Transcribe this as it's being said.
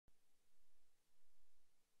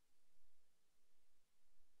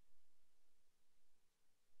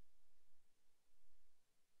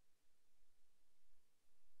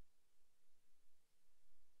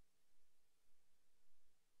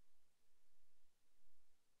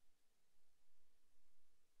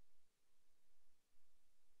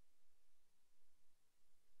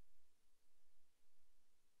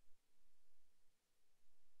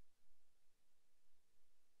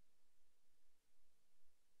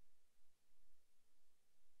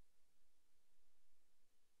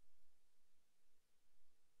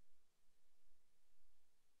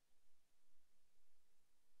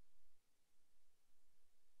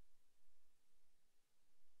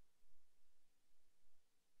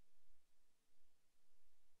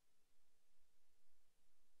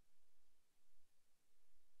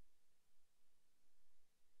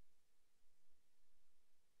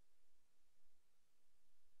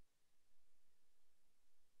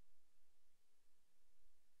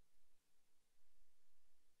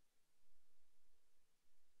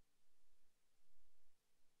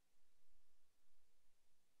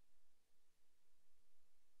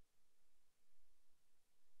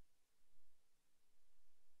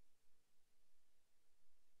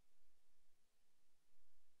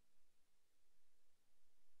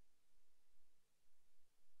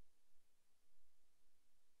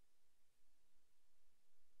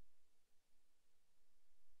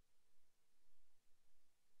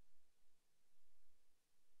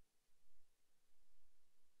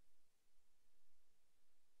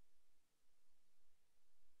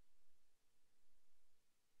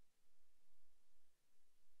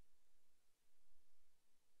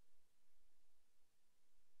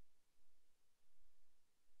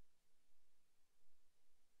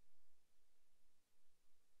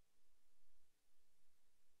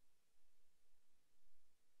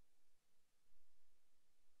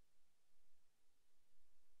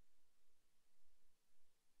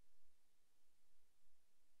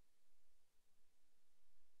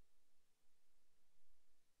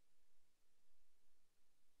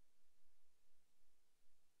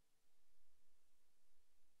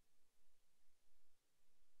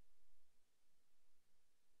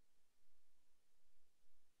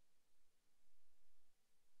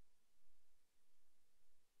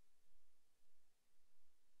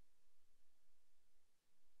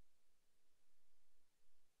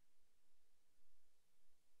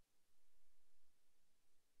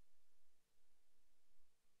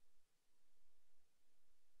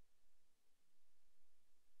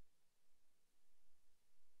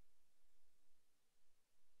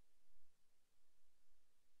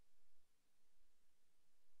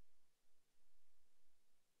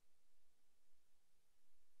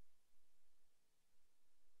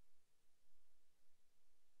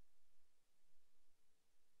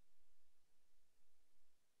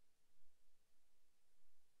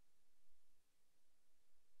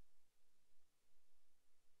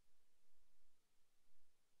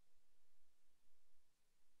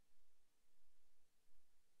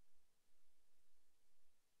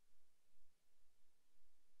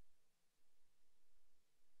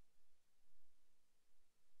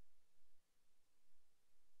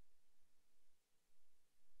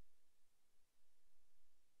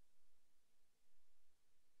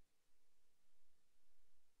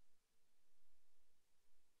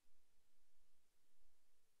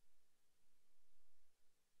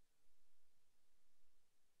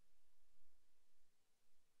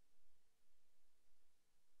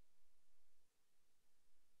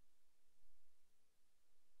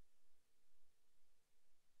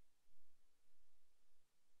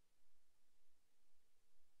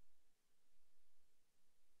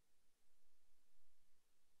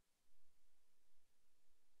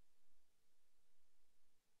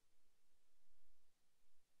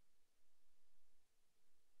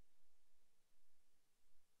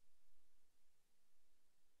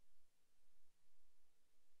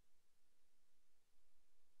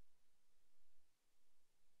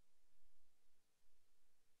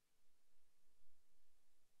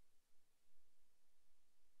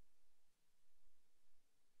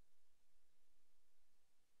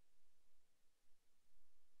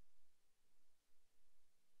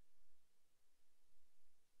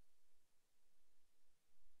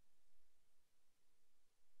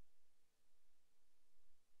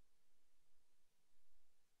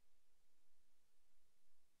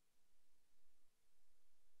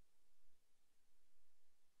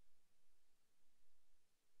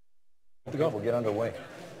Okay, we'll get underway.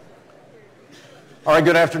 All right,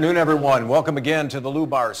 good afternoon, everyone. Welcome again to the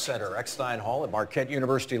Lubar Center, Eckstein Hall at Marquette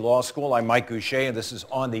University Law School. I'm Mike Goucher, and this is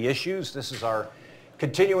On the Issues. This is our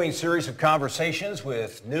continuing series of conversations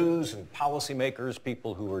with news and policymakers,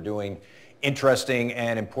 people who are doing interesting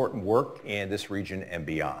and important work in this region and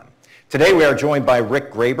beyond. Today we are joined by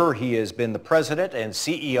Rick Graber. He has been the president and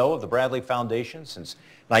CEO of the Bradley Foundation since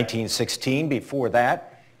 1916. Before that,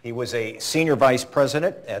 he was a senior vice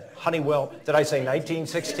president at Honeywell. Did I say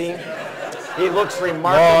 1916? He looks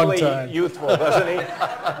remarkably youthful, doesn't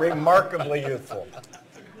he? Remarkably youthful.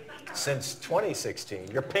 Since 2016.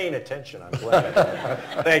 You're paying attention, I'm glad.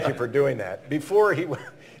 Thank you for doing that. Before he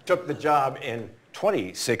took the job in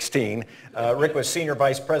 2016, Rick was senior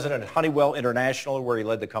vice president at Honeywell International, where he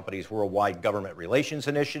led the company's worldwide government relations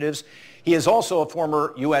initiatives. He is also a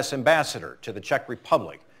former U.S. ambassador to the Czech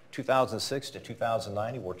Republic. 2006 to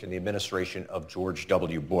 2009, he worked in the administration of George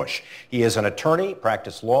W. Bush. He is an attorney,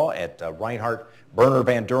 practiced law at Reinhardt, Berner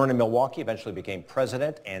Van Duren in Milwaukee, eventually became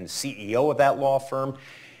president and CEO of that law firm.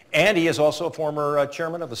 And he is also a former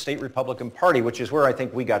chairman of the State Republican Party, which is where I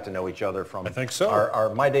think we got to know each other from. I think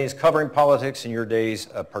so. My days covering politics and your days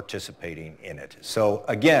participating in it. So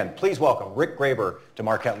again, please welcome Rick Graber to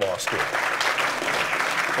Marquette Law School.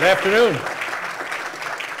 Good afternoon.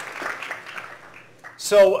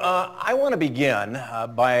 So I want to begin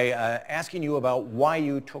by asking you about why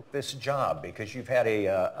you took this job, because you've had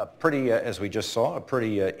a pretty, as we just saw, a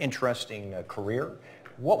pretty interesting career.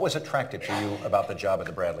 What was attractive to you about the job at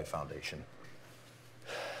the Bradley Foundation?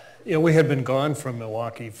 Yeah, we had been gone from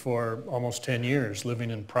Milwaukee for almost 10 years,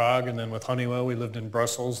 living in Prague, and then with Honeywell we lived in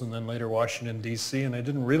Brussels and then later Washington, D.C., and I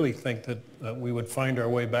didn't really think that we would find our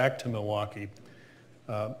way back to Milwaukee.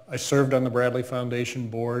 I served on the Bradley Foundation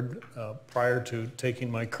board prior to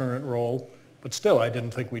taking my current role, but still I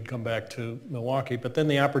didn't think we'd come back to Milwaukee. But then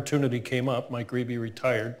the opportunity came up. Mike Grebe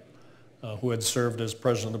retired, who had served as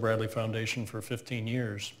president of the Bradley Foundation for 15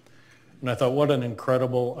 years. And I thought, what an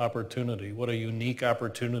incredible opportunity, what a unique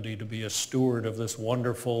opportunity to be a steward of this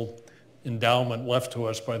wonderful endowment left to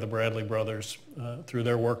us by the Bradley brothers through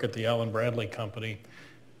their work at the Allen Bradley Company.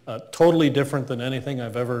 Totally different than anything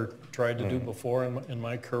I've ever tried to do before in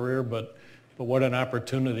my career, but what an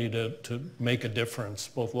opportunity to make a difference,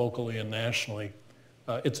 both locally and nationally.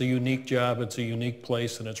 It's a unique job, it's a unique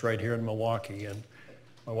place, and it's right here in Milwaukee. And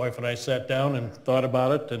my wife and I sat down and thought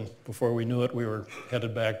about it, and before we knew it, we were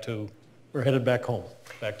headed back home,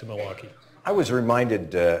 back to Milwaukee. I was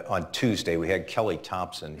reminded on Tuesday, we had Kelly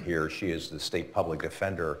Thompson here. She is the state public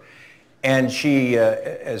defender. And she,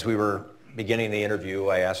 as we were beginning the interview,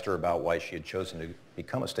 I asked her about why she had chosen to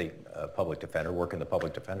become a state public defender, work in the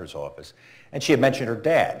public defender's office. And she had mentioned her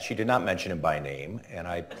dad. She did not mention him by name. And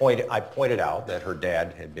I pointed out that her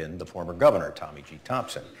dad had been the former governor, Tommy G.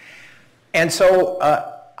 Thompson. And so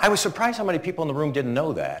I was surprised how many people in the room didn't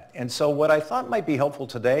know that. And so what I thought might be helpful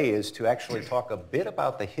today is to actually talk a bit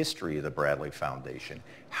about the history of the Bradley Foundation,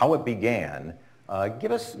 how it began.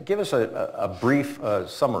 Give us a brief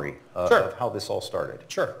summary of how this all started.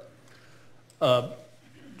 Sure.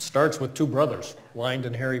 Starts with two brothers, Lynd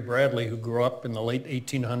and Harry Bradley, who grew up in the late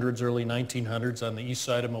 1800s, early 1900s on the east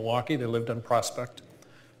side of Milwaukee. They lived on Prospect.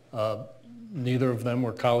 Neither of them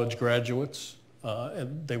were college graduates.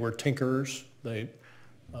 And they were tinkerers. They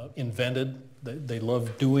invented. They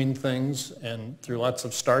loved doing things, and through lots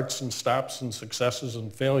of starts and stops and successes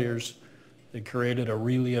and failures, they created a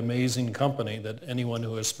really amazing company that anyone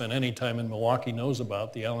who has spent any time in Milwaukee knows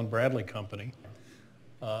about, the Allen Bradley Company.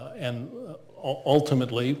 And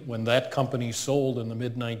ultimately, when that company sold in the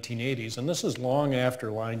mid-1980s, and this is long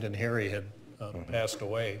after Lynd and Harry had passed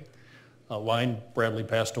away. Lynd Bradley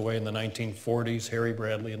passed away in the 1940s, Harry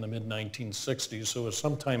Bradley in the mid-1960s, so it was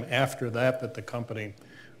sometime after that the company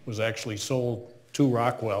was actually sold to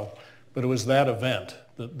Rockwell. But it was that event,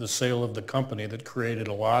 the sale of the company, that created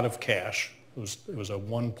a lot of cash. It was a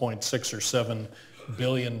 $1.6 or $7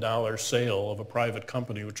 billion sale of a private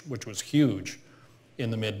company, which was huge in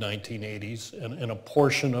the mid-1980s, and a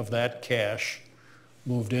portion of that cash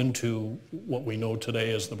moved into what we know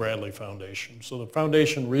today as the Bradley Foundation. So the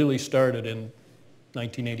foundation really started in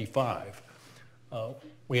 1985.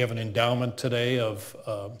 We have an endowment today of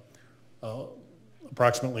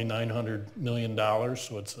approximately $900 million,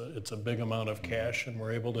 so it's a big amount of cash, and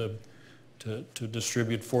we're able to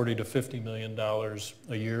distribute $40 to $50 million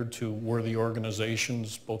a year to worthy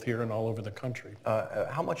organizations, both here and all over the country.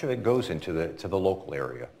 How much of it goes into the local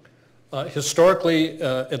area? Historically,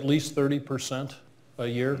 at least 30% a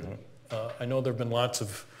year. I know there have been lots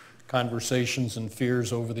of conversations and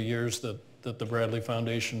fears over the years that the Bradley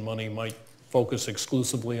Foundation money might focus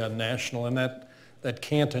exclusively on national, and that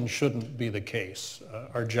can't and shouldn't be the case.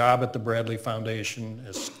 Our job at the Bradley Foundation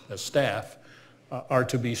as staff are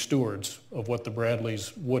to be stewards of what the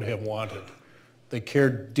Bradleys would have wanted. They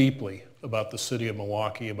cared deeply about the city of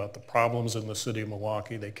Milwaukee, about the problems in the city of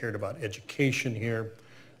Milwaukee. They cared about education here.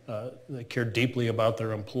 They cared deeply about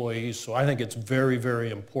their employees. So I think it's very,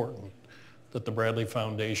 very important that the Bradley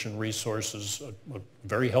Foundation resources, a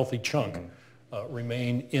very healthy chunk,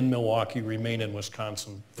 remain in Milwaukee, remain in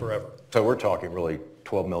Wisconsin forever. So we're talking really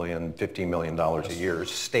 $12 million, $15 million a year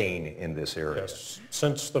staying in this area. Yes.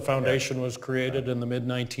 Since the foundation was created in the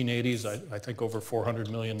mid-1980s, I think over $400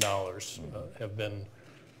 million have been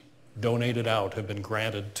donated out, have been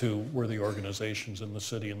granted to worthy organizations in the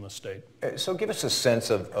city and the state. So give us a sense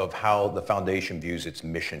of how the foundation views its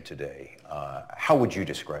mission today. How would you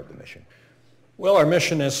describe the mission? Well, our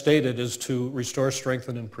mission, as stated, is to restore,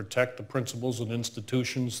 strengthen, and protect the principles and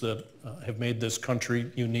institutions that have made this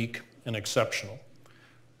country unique and exceptional.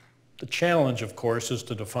 The challenge, of course, is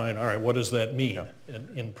to define, all right, what does that mean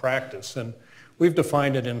in practice? And we've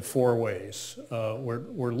defined it in 4 ways.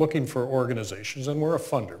 We're looking for organizations, and we're a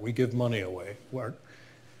funder. We give money away.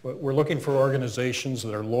 We're looking for organizations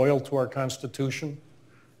that are loyal to our Constitution,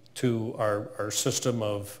 to our system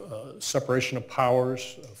of separation of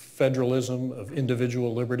powers, of federalism, of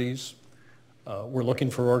individual liberties. We're looking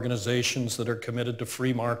for organizations that are committed to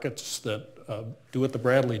free markets, that do what the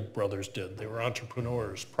Bradley brothers did. They were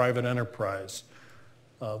entrepreneurs, private enterprise,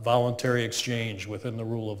 voluntary exchange within the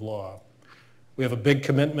rule of law. We have a big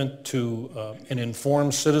commitment to an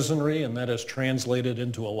informed citizenry, and that has translated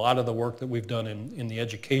into a lot of the work that we've done in the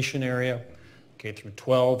education area, K through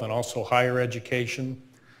 12, and also higher education.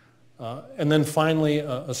 And then finally,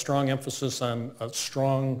 a strong emphasis on a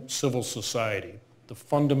strong civil society, the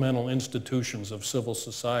fundamental institutions of civil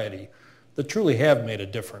society that truly have made a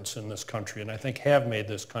difference in this country, and I think have made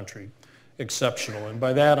this country exceptional. And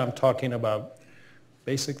by that, I'm talking about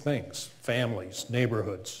basic things: families,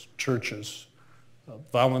 neighborhoods, churches,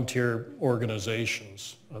 volunteer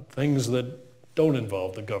organizations, things that don't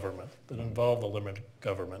involve the government, that involve the limited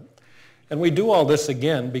government. And we do all this,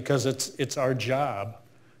 again, because it's our job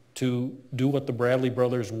to do what the Bradley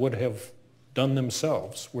brothers would have done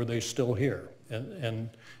themselves were they still here. And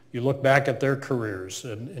you look back at their careers,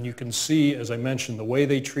 and you can see, as I mentioned, the way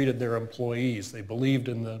they treated their employees. They believed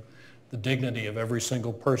in the dignity of every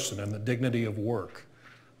single person and the dignity of work.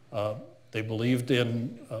 They believed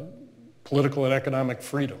in political and economic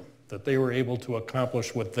freedom, that they were able to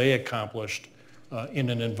accomplish what they accomplished in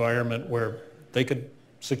an environment where they could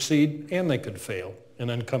succeed and they could fail, and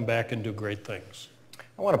then come back and do great things.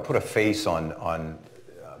 I want to put a face on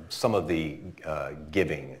some of the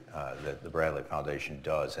giving that the Bradley Foundation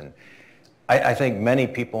does. And I think many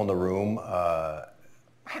people in the room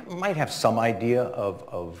might have some idea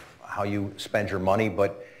of how you spend your money,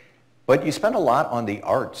 but you spend a lot on the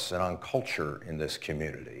arts and on culture in this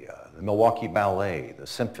community. The Milwaukee Ballet, the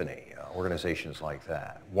Symphony, organizations like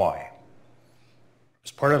that. Why?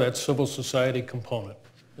 As part of that civil society component,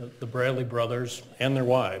 the Bradley brothers and their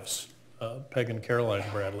wives, Peg and Caroline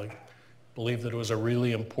Bradley, believed that it was a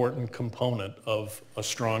really important component of a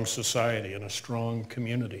strong society and a strong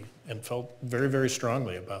community, and felt very, very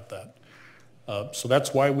strongly about that. So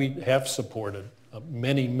that's why we have supported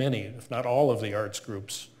many, if not all, of the arts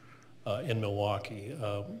groups in Milwaukee.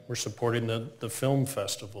 We're supporting the film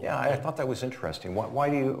festival. Yeah, I thought that was interesting.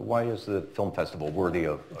 Why is the film festival worthy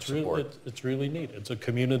of support? It's really neat. It's a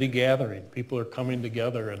community gathering. People are coming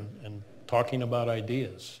together and talking about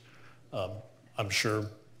ideas. I'm sure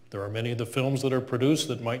there are many of the films that are produced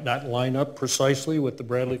that might not line up precisely with the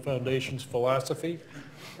Bradley Foundation's philosophy,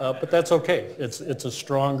 but that's okay. It's a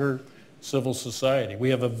stronger civil society. We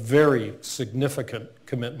have a very significant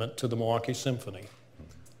commitment to the Milwaukee Symphony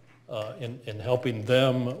in helping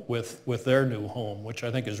them with their new home, which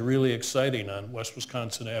I think is really exciting on West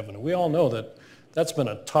Wisconsin Avenue. We all know that that's been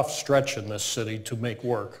a tough stretch in this city to make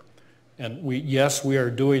work. And yes, we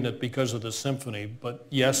are doing it because of the symphony, but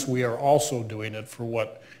yes, we are also doing it for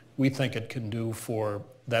what we think it can do for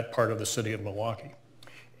that part of the city of Milwaukee.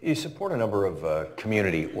 You support a number of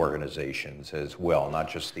community organizations as well, not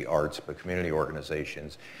just the arts, but community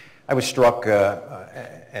organizations. I was struck,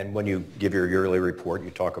 and when you give your yearly report,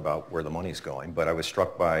 you talk about where the money's going, but I was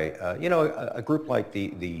struck by, a group like I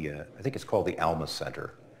think it's called the Alma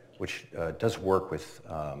Center, which does work with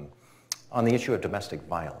on the issue of domestic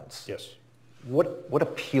violence. Yes. What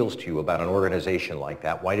appeals to you about an organization like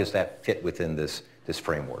that? Why does that fit within this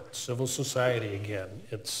framework? Civil society, again.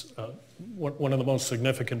 It's one of the most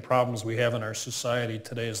significant problems we have in our society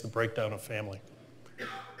today is the breakdown of family.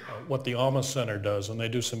 What the Alma Center does, and they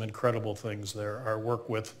do some incredible things there, are work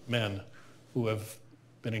with men who have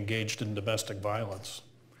been engaged in domestic violence.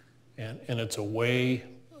 And it's a way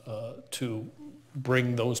to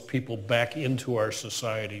bring those people back into our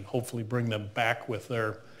society, hopefully bring them back with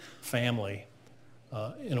their family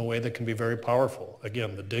in a way that can be very powerful.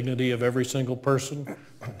 Again, the dignity of every single person,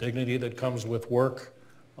 the dignity that comes with work,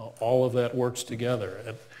 all of that works together.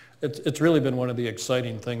 And it's really been one of the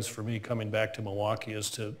exciting things for me coming back to Milwaukee is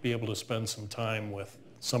to be able to spend some time with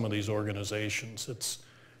some of these organizations.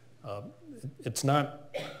 It's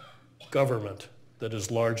not government that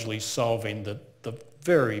is largely solving the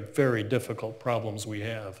very, very difficult problems we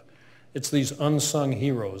have. It's these unsung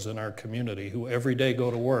heroes in our community who every day go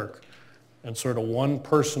to work and sort of one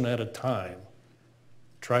person at a time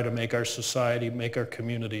try to make our society, make our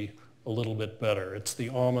community a little bit better. It's the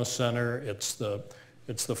Alma Center, it's the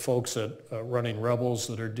folks at Running Rebels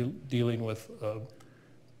that are dealing with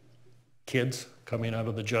kids coming out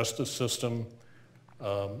of the justice system.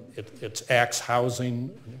 It's Axe Housing,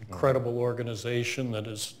 an incredible organization that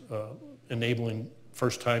is enabling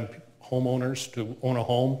first-time homeowners to own a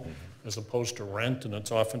home as opposed to rent, and it's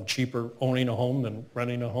often cheaper owning a home than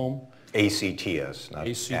renting a home. ACTS, not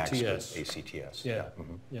ACTS. Axe, but ACTS. Yeah,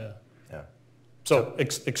 Yeah. So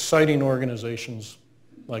exciting organizations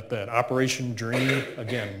like that. Operation Dream,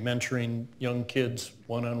 again, mentoring young kids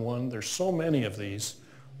one-on-one. There's so many of these,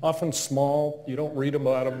 often small. You don't read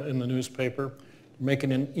about them in the newspaper.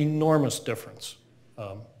 Making an enormous difference.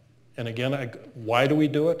 And again, why do we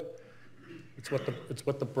do it? It's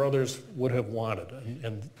what the brothers would have wanted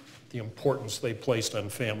and the importance they placed on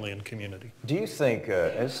family and community. Do you think,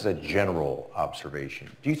 this is a general observation,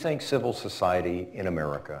 do you think civil society in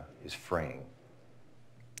America is fraying?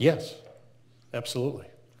 Yes, absolutely.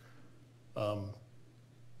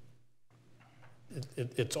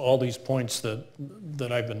 It's all these points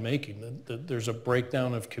that I've been making, that there's a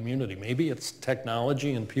breakdown of community. Maybe it's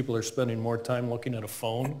technology and people are spending more time looking at a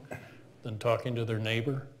phone than talking to their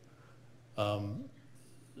neighbor.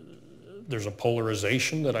 There's a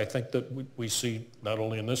polarization that I think that we see not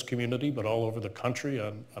only in this community but all over the country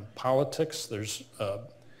on politics. There's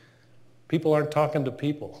people aren't talking to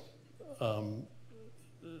people.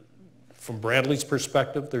 From Bradley's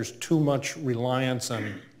perspective, there's too much reliance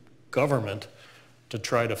on government to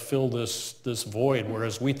try to fill this void,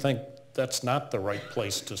 whereas we think that's not the right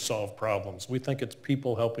place to solve problems. We think it's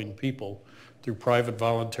people helping people through private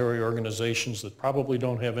voluntary organizations that probably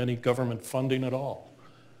don't have any government funding at all.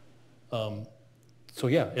 So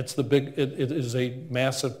yeah, it is a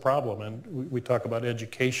massive problem, and we talk about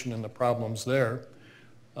education and the problems there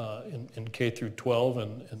in K through 12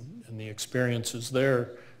 and the experiences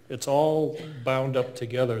there. It's all bound up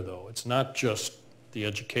together though. It's not just the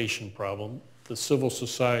education problem. The civil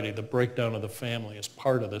society, the breakdown of the family is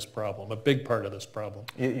part of this problem, a big part of this problem.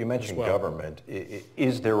 You mentioned government.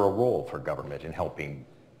 Is there a role for government in helping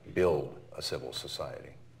build a civil society?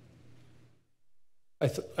 I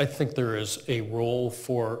think there is a role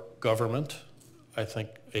for government. I think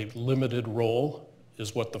a limited role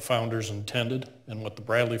is what the founders intended and what the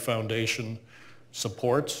Bradley Foundation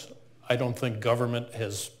supports. I don't think government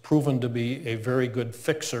has proven to be a very good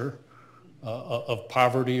fixer of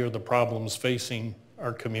poverty or the problems facing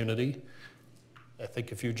our community. I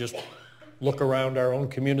think if you just look around our own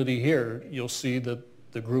community here, you'll see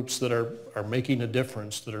that the groups that are making a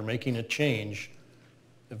difference, that are making a change,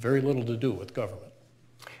 have very little to do with government.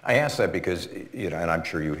 I ask that because, and I'm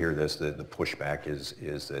sure you hear this, the pushback is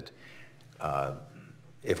that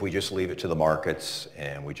if we just leave it to the markets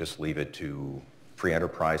and we just leave it to free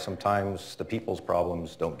enterprise, sometimes the people's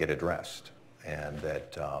problems don't get addressed, and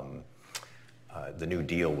that the New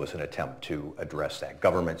Deal was an attempt to address that.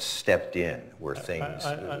 Government stepped in where things,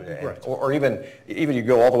 right. or even you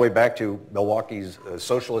go all the way back to Milwaukee's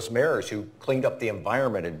socialist mayors who cleaned up the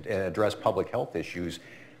environment and addressed public health issues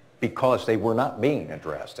because they were not being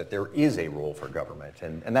addressed, that there is a role for government.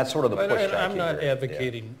 And that's sort of the pushback. And I'm not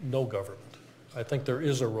advocating no government. I think there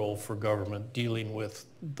is a role for government dealing with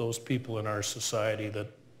those people in our society that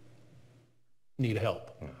need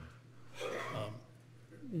help.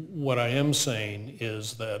 What I am saying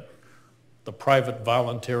is that the private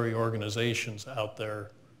voluntary organizations out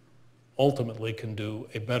there ultimately can do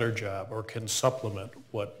a better job or can supplement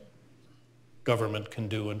what government can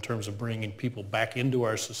do in terms of bringing people back into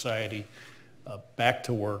our society, back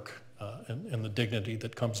to work, and the dignity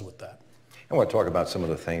that comes with that. I want to talk about some of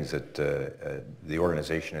the things that the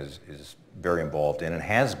organization is very involved in and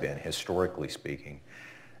has been, historically speaking.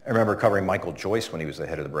 I remember covering Michael Joyce when he was the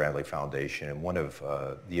head of the Bradley Foundation, and one of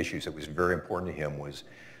the issues that was very important to him was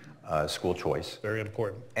school choice. Very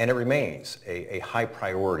important. And it remains a high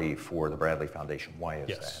priority for the Bradley Foundation. Why is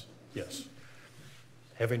that? Yes.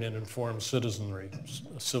 having an informed citizenry,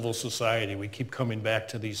 civil society. We keep coming back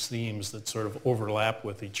to these themes that sort of overlap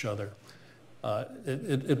with each other.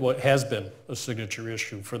 It has been a signature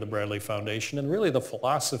issue for the Bradley Foundation, and really the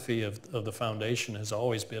philosophy of the foundation has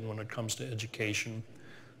always been, when it comes to education,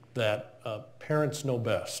 that parents know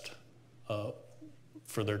best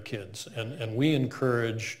for their kids, and we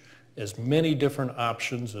encourage as many different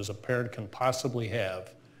options as a parent can possibly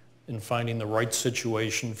have in finding the right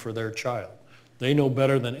situation for their child. They know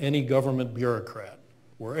better than any government bureaucrat.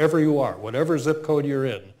 Wherever you are, whatever zip code you're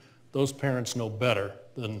in, those parents know better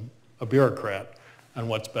than a bureaucrat on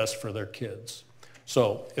what's best for their kids.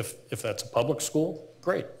 So if that's a public school,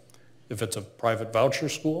 great. If it's a private voucher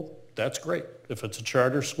school, that's great. If it's a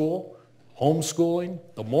charter school, homeschooling,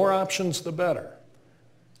 the more options, the better.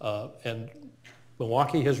 And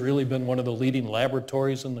Milwaukee has really been one of the leading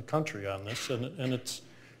laboratories in the country on this, and it's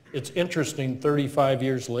interesting 35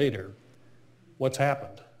 years later what's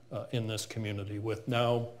happened in this community with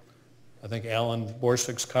now, I think Alan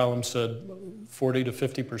Borsick's column said 40 to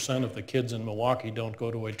 50% of the kids in Milwaukee don't go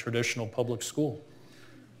to a traditional public school.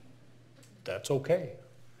 That's okay.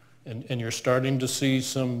 And you're starting to see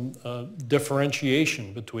some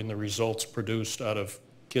differentiation between the results produced out of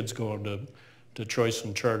kids going to choice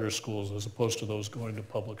and charter schools as opposed to those going to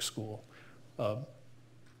public school.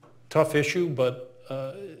 Tough issue, but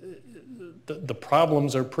the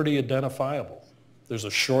problems are pretty identifiable. There's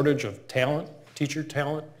a shortage of talent, teacher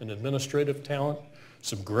talent and administrative talent.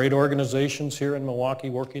 Some great organizations here in Milwaukee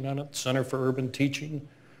working on it, Center for Urban Teaching.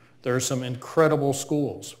 There are some incredible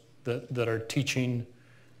schools that are teaching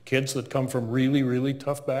kids that come from really, really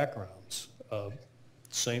tough backgrounds.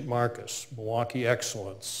 St. Marcus, Milwaukee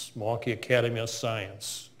Excellence, Milwaukee Academy of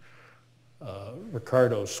Science,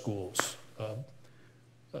 Ricardo schools.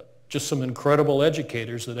 Just some incredible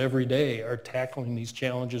educators that every day are tackling these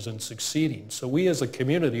challenges and succeeding. So we as a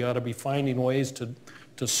community ought to be finding ways to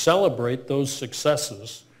celebrate those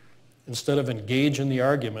successes instead of engage in the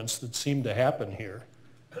arguments that seem to happen here,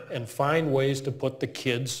 and find ways to put the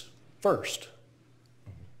kids first.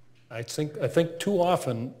 I think too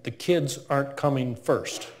often the kids aren't coming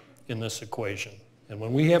first in this equation. And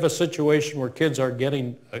when we have a situation where kids are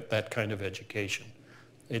getting that kind of education,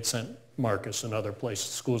 at St. Marcus and other places,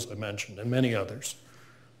 schools I mentioned, and many others,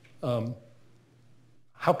 how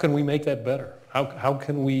can we make that better? How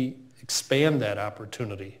can we expand that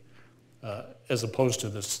opportunity as opposed to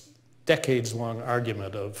this decades-long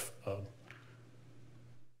argument of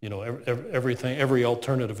every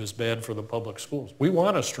alternative is bad for the public schools. We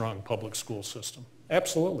want a strong public school system.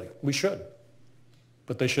 Absolutely, we should.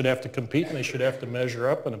 But they should have to compete and they should have to measure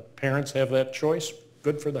up, and if parents have that choice,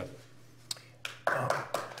 good for them.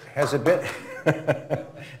 Has it been,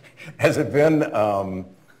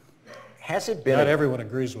 not everyone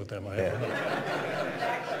agrees with them,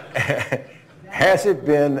 has it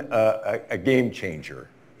been a game changer?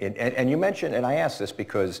 And you mentioned, and I asked this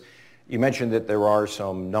because you mentioned that there are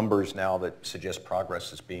some numbers now that suggest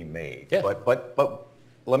progress is being made. Yeah. But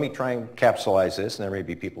let me try and capsulize this, and there may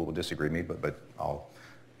be people who will disagree with me, but I'll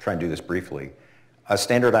try and do this briefly.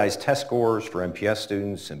 Standardized test scores for MPS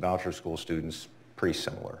students and voucher school students, pretty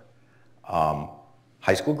similar.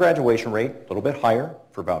 High school graduation rate, a little bit higher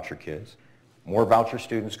for voucher kids. More voucher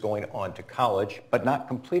students going on to college, but not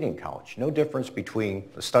completing college. No difference between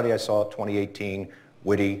the study I saw, 2018,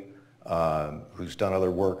 Whitty, who's done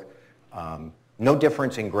other work. No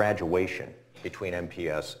difference in graduation between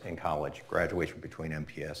MPS and college, graduation between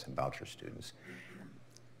MPS and voucher students.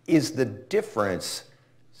 Is the difference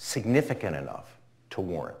significant enough to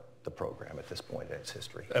warrant the program at this point in its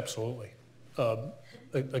history? Absolutely.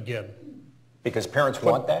 Again, because parents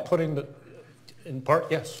want that? In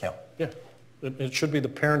part, yes. Yeah. Yeah. It should be the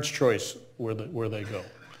parents' choice where they go.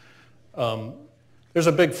 There's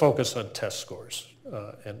a big focus on test scores,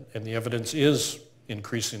 and the evidence is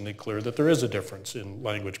increasingly clear that there is a difference in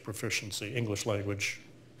language proficiency, English language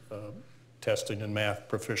testing and math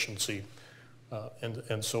proficiency,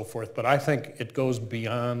 and so forth. But I think it goes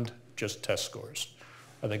beyond just test scores.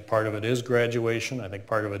 I think part of it is graduation. I think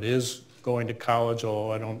part of it is going to college,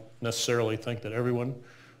 although I don't necessarily think that everyone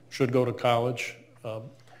should go to college.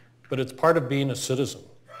 But it's part of being a citizen.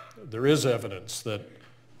 There is evidence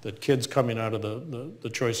that kids coming out of the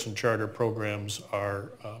choice and charter programs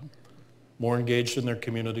are more engaged in their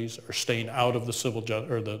communities, are staying out of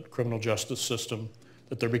the criminal justice system,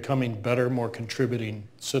 that they're becoming better, more contributing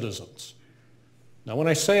citizens. Now, when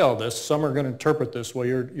I say all this, some are going to interpret this, well,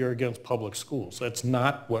 you're against public schools. That's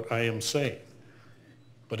not what I am saying.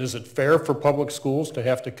 But is it fair for public schools to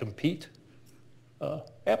have to compete?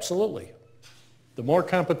 Absolutely. The more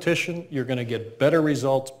competition, you're going to get better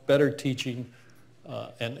results, better teaching,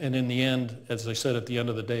 And in the end, as I said, at the end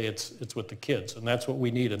of the day, it's with the kids. And that's what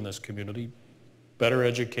we need in this community, better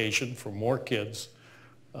education for more kids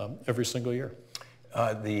every single year.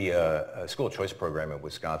 The school choice program in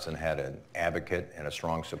Wisconsin had an advocate and a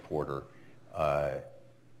strong supporter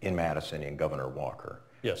in Madison, in Governor Walker.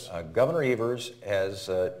 Yes. Governor Evers has,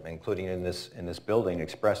 including in this building,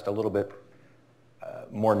 expressed a little bit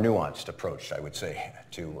more nuanced approach, I would say,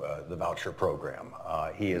 to the voucher program.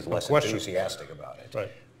 He is less enthusiastic about it.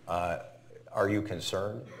 Right. Are you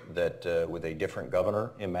concerned that with a different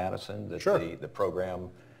governor in Madison, that Sure. the program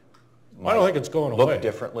I don't think it's going look away.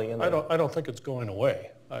 differently? I don't think it's going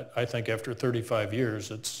away. I think after 35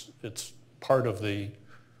 years, it's part of the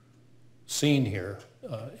scene here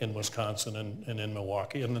in Wisconsin and in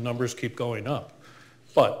Milwaukee, and the numbers keep going up.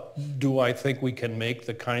 But do I think we can make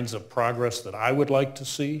the kinds of progress that I would like to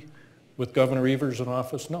see with Governor Evers in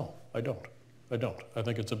office? No, I don't. I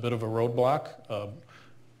think it's a bit of a roadblock.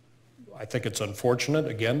 I think it's unfortunate,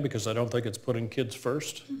 again, because I don't think it's putting kids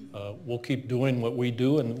first. We'll keep doing what we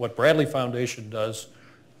do, and what Bradley Foundation does,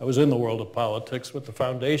 I was in the world of politics, what the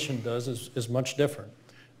foundation does is much different.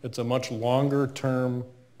 It's a much longer term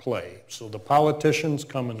play. So the politicians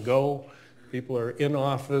come and go, people are in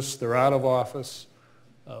office, they're out of office.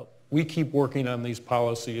 We keep working on these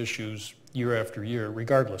policy issues year after year,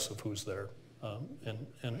 regardless of who's there,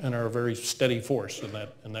 and are a very steady force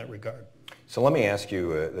in that regard. So let me ask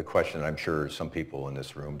you the question I'm sure some people in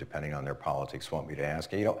this room, depending on their politics, want me to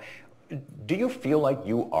ask. You know, do you feel like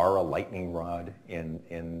you are a lightning rod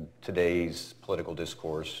in today's political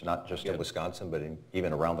discourse, not just in Wisconsin, but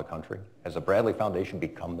even around the country? Has the Bradley Foundation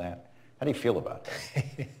become that? How do you feel about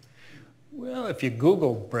that? Well, if you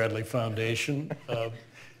Google Bradley Foundation,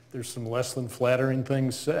 there's some less than flattering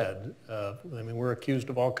things said. I mean, we're accused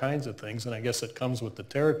of all kinds of things, and I guess it comes with the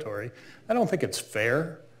territory. I don't think it's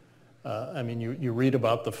fair. I mean, you read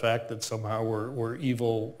about the fact that somehow we're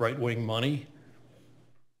evil right-wing money.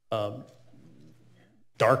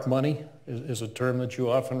 Dark money is a term that you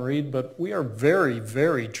often read, but we are very,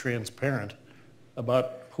 very transparent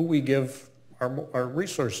about who we give our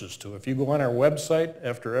resources to. If you go on our website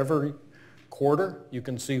after every quarter, you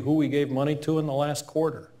can see who we gave money to in the last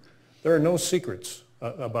quarter. There are no secrets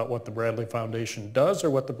about what the Bradley Foundation does or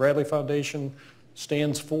what the Bradley Foundation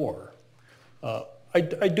stands for. I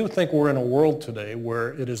do think we're in a world today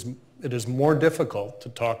where it is more difficult to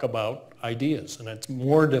talk about ideas, and it's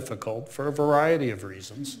more difficult for a variety of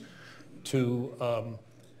reasons to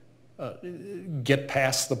get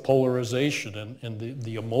past the polarization and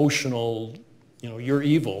the emotional, you know, you're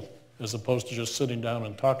evil, as opposed to just sitting down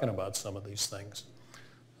and talking about some of these things.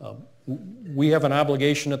 We have an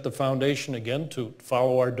obligation at the foundation, again, to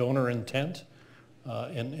follow our donor intent,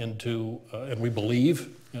 and we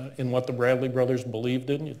believe in what the Bradley brothers believed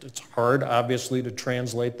in. It's hard, obviously, to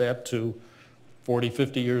translate that to 40,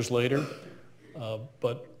 50 years later,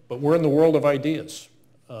 but we're in the world of ideas,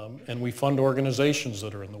 and we fund organizations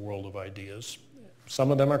that are in the world of ideas. Some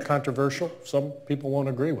of them are controversial, some people won't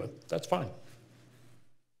agree with. That's fine.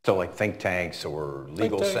 So like think tanks or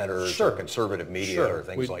legal centers sure. or conservative media or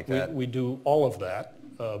things like that? We do all of that.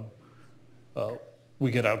 We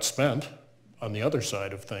get outspent on the other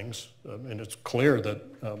side of things, and it's clear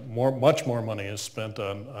that much more money is spent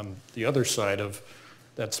on the other side of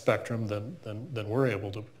that spectrum than we're able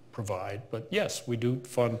to provide. But yes, we do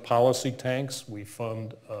fund policy tanks. We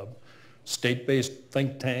fund state-based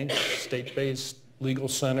think tanks, state-based legal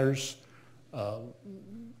centers,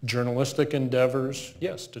 journalistic endeavors,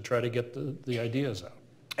 yes, to try to get the ideas out.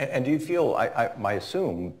 And do you feel, I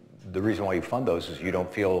assume the reason why you fund those is you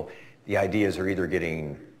don't feel the ideas are either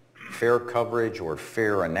getting fair coverage or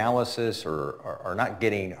fair analysis or are not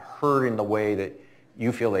getting heard in the way that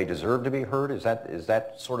you feel they deserve to be heard? Is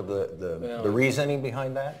that sort of the reasoning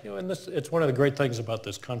behind that? You know, and it's one of the great things about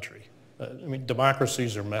this country. I mean,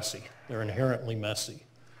 democracies are messy. They're inherently messy.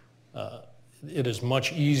 It is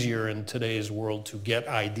much easier in today's world to get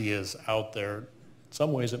ideas out there. In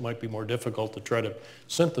some ways, it might be more difficult to try to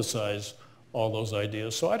synthesize all those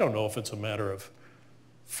ideas. So I don't know if it's a matter of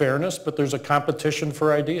fairness, but there's a competition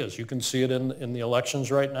for ideas. You can see it in the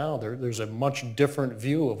elections right now. There's a much different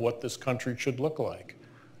view of what this country should look like.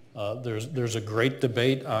 There's a great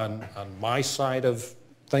debate on my side of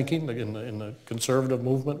thinking in the conservative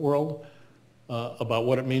movement world about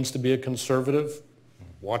what it means to be a conservative.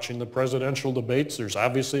 Watching the presidential debates, there's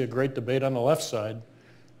obviously a great debate on the left side,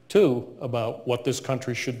 too, about what this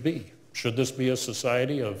country should be. Should this be a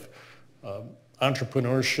society of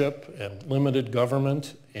entrepreneurship and limited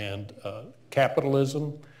government and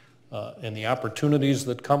capitalism and the opportunities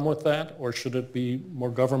that come with that, or should it be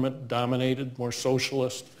more government-dominated, more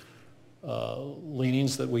socialist?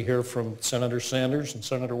 leanings that we hear from Senator Sanders and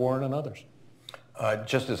Senator Warren and others.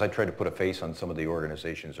 Just as I tried to put a face on some of the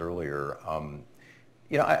organizations earlier,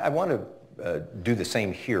 I want to do the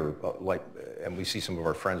same here, and we see some of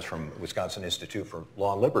our friends from Wisconsin Institute for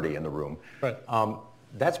Law and Liberty in the room. Right.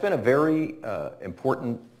 That's been a very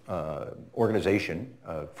important organization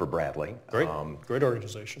for Bradley. Great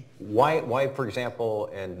organization. Why, for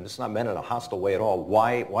example, and it's not meant in a hostile way at all,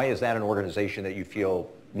 why is that an organization that you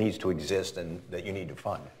feel needs to exist and that you need to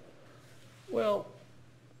fund? Well,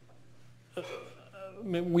 I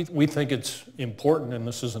mean, we think it's important, and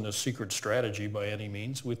this isn't a secret strategy by any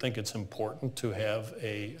means. We think it's important to have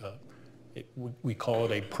we call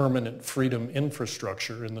it a permanent freedom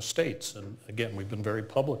infrastructure in the states. And again, we've been very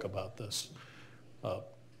public about this.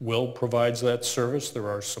 Will provides that service. There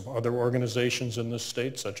are some other organizations in this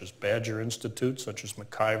state, such as Badger Institute, such as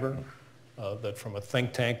McIver, that from a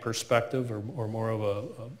think tank perspective or more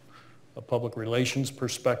of a public relations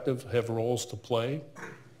perspective have roles to play.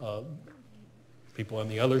 People on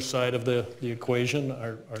the other side of the equation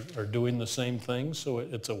are doing the same thing. So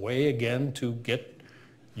it's a way, again, to get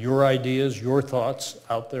your ideas, your thoughts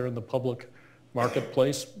out there in the public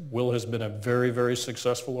marketplace. Will has been a very, very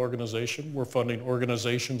successful organization. We're funding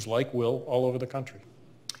organizations like Will all over the country.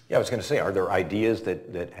 Yeah, I was going to say, are there ideas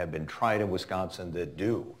that have been tried in Wisconsin that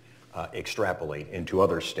do extrapolate into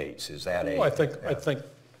other states? Is that I think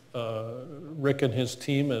Rick and his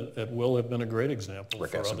team at Will have been a great example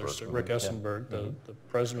Rick for Essenberg. others. Rick Essenberg, the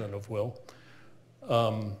president of Will.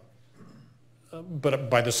 But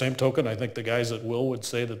by the same token, I think the guys at Will would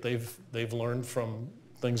say that they've learned from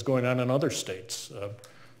things going on in other states,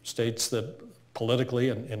 states that politically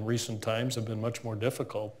in recent times have been much more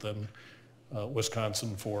difficult than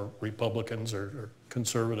Wisconsin for Republicans or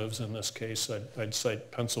conservatives in this case. I'd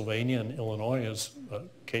cite Pennsylvania and Illinois as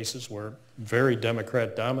cases where very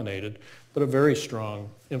Democrat dominated, but a very strong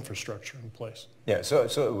infrastructure in place. Yeah, so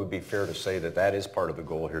it would be fair to say that is part of the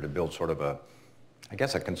goal here, to build sort of a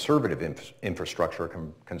conservative infrastructure,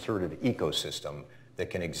 a conservative ecosystem that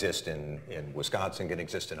can exist in Wisconsin, can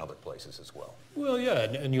exist in other places as well. Well, yeah,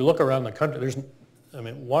 and you look around the country,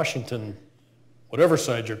 Washington, whatever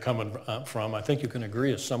side you're coming from, I think you can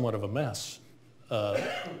agree is somewhat of a mess.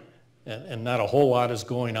 And not a whole lot is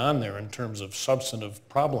going on there in terms of substantive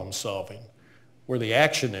problem solving. Where the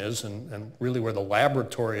action is, and really where the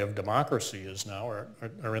laboratory of democracy is now,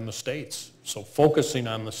 are in the states. So focusing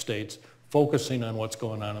on the states, focusing on what's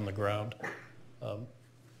going on the ground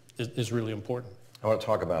is really important. I want to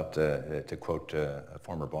talk about, to quote a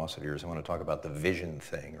former boss of yours, I want to talk about the vision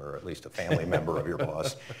thing, or at least a family member of your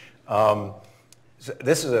boss. So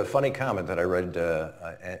this is a funny comment that I read,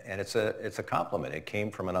 and it's a compliment. It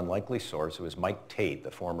came from an unlikely source. It was Mike Tate,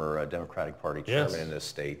 the former Democratic Party chairman in this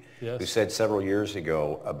state, who said several years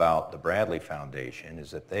ago about the Bradley Foundation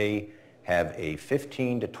is that they have a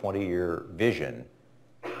 15 to 20 year vision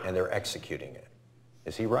and they're executing it.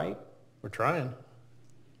 Is he right? We're trying.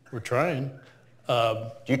 We're trying.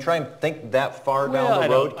 Do you try and think that far down the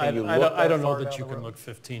road? I don't know that you can look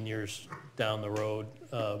 15 years down the road.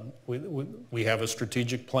 We have a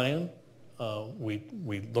strategic plan.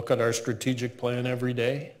 We look at our strategic plan every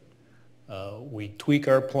day. We tweak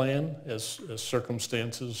our plan as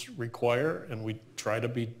circumstances require, and we try to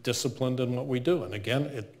be disciplined in what we do. And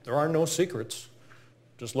again, there are no secrets.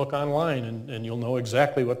 Just look online and you'll know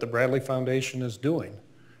exactly what the Bradley Foundation is doing.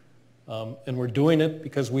 And we're doing it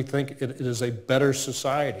because we think it is a better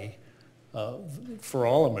society for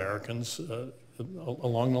all Americans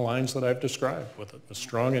along the lines that I've described, with a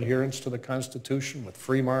strong adherence to the Constitution, with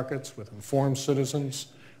free markets, with informed citizens,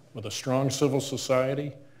 with a strong civil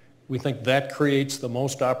society. We think that creates the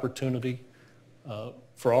most opportunity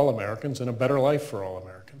for all Americans and a better life for all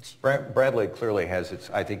Americans. Bradley clearly has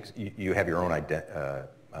I think you have your own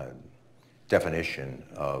definition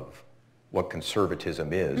of what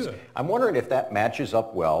conservatism is. Yeah. I'm wondering if that matches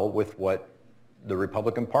up well with what the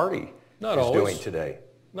Republican Party is doing today.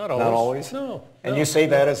 Not always. Not always? No. No. And you say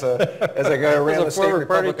that as a guy who ran the state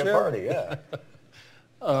Republican Party, yeah.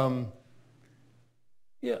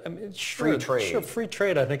 Yeah, I mean, free trade. Sure, free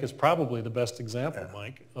trade, I think, is probably the best example,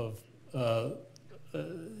 Mike, of the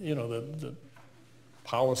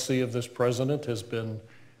policy of this president has been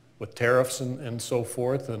with tariffs and so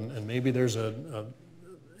forth, and maybe there's an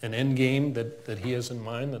end game that he has in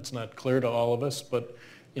mind that's not clear to all of us, but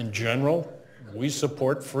in general, we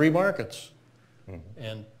support free markets. Mm-hmm.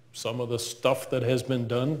 And some of the stuff that has been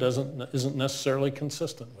done isn't necessarily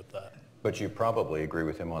consistent with that. But you probably agree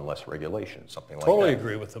with him on less regulation, something like Totally that.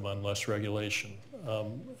 agree with him on less regulation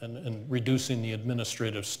and reducing the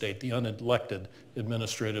administrative state, the unelected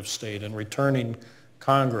administrative state, and returning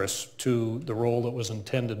Congress to the role that was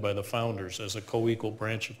intended by the founders as a co-equal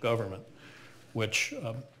branch of government, which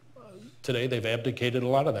today they've abdicated a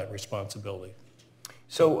lot of that responsibility.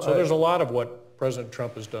 So there's a lot of what President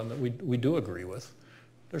Trump has done that we do agree with.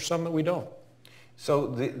 There's some that we don't. So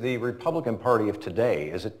the Republican Party of today,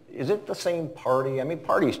 is it the same party? I mean,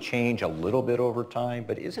 parties change a little bit over time,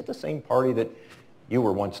 but is it the same party that you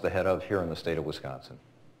were once the head of here in the state of Wisconsin?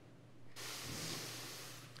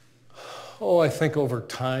 Oh, I think over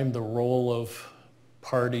time the role of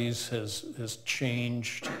parties has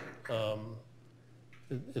changed.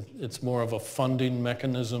 It's more of a funding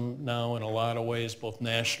mechanism now in a lot of ways, both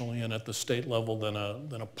nationally and at the state level, than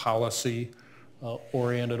a policy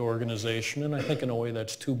oriented organization, and I think in a way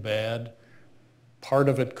that's too bad. Part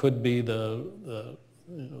of it could be I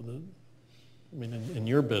mean, in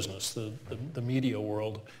your business, the media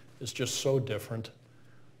world is just so different.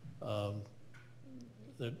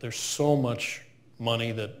 There's so much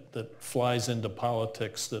money that flies into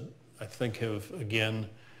politics that I think have, again,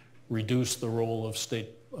 reduced the role of state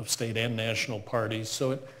and national parties.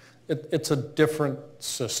 So it's a different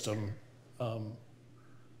system. I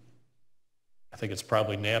think it's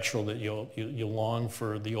probably natural that you long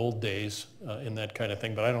for the old days in that kind of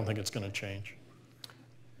thing, but I don't think it's going to change.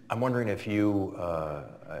 I'm wondering if you,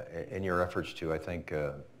 in your efforts to, I think,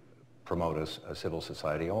 promote a civil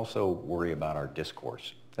society, also worry about our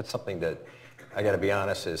discourse. That's something that, I got to be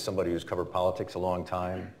honest, as somebody who's covered politics a long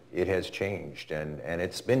time, it has changed, and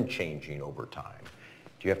it's been changing over time.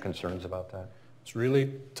 Do you have concerns about that? It's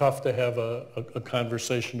really tough to have a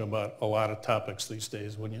conversation about a lot of topics these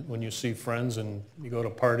days. When you see friends and you go to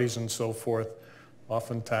parties and so forth,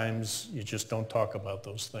 oftentimes you just don't talk about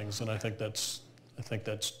those things, and I think that's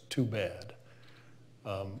too bad.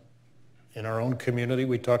 In our own community,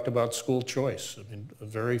 we talked about school choice. I mean, a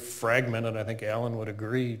very fragmented, I think Alan would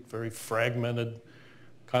agree, very fragmented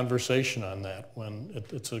conversation on that when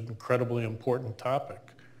it's an incredibly important topic.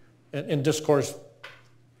 And discourse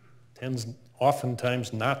tends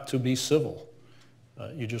oftentimes not to be civil.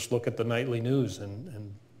 You just look at the nightly news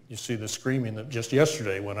and you see the screaming that just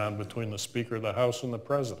yesterday went on between the Speaker of the House and the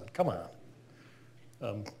President. Come on.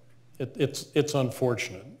 It's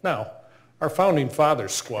unfortunate. Now, our founding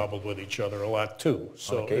fathers squabbled with each other a lot too.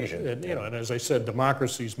 So, on occasion. And as I said,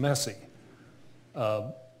 democracy's messy.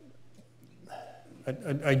 I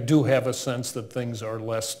do have a sense that things are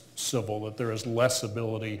less civil, that there is less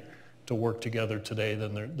ability to work together today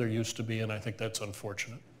than there used to be, and I think that's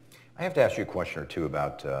unfortunate. I have to ask you a question or two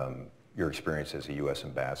about your experience as a U.S.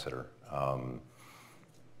 ambassador. You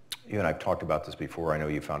and I've talked about this before. I know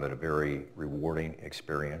you found it a very rewarding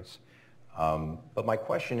experience. But my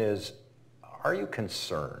question is, are you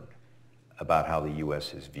concerned about how the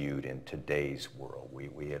U.S. is viewed in today's world?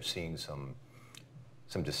 We have seen some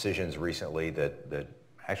decisions recently that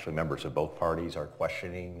actually members of both parties are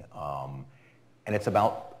questioning, and it's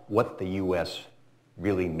about what the U.S.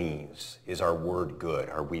 really means. Is our word good?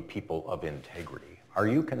 Are we people of integrity? Are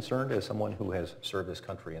you concerned as someone who has served this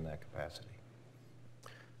country in that capacity?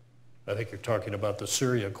 I think you're talking about the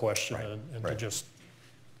Syria question, right. and right. To just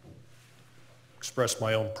express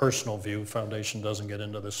my own personal view, Foundation doesn't get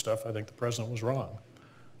into this stuff. I think the President was wrong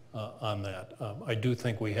on that. I do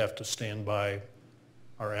think we have to stand by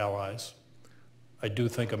our allies. I do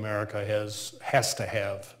think America has to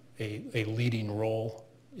have a leading role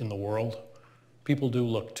in the world. People do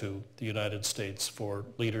look to the United States for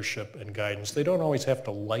leadership and guidance. They don't always have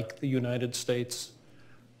to like the United States.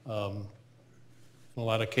 In a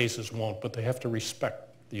lot of cases won't, but they have to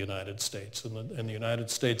respect the United States. And the United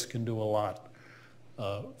States can do a lot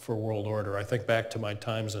for world order. I think back to my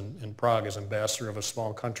times in Prague as ambassador of a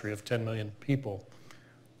small country of 10 million people.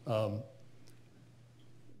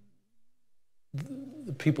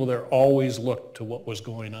 The people there always looked to what was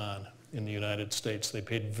going on in the United States. They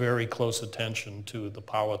paid very close attention to the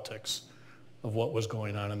politics of what was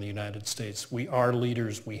going on in the United States. We are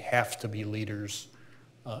leaders, we have to be leaders,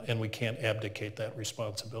 and we can't abdicate that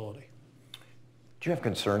responsibility. Do you have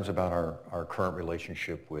concerns about our current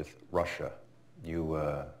relationship with Russia?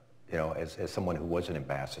 You know, as someone who was an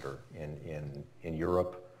ambassador in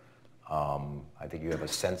Europe, I think you have a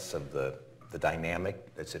sense of the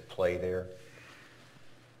dynamic that's at play there.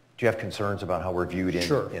 Do you have concerns about how we're viewed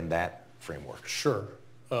in that framework? Sure.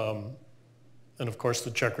 And of course,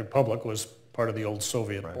 the Czech Republic was part of the old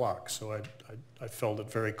Soviet right. bloc, so I felt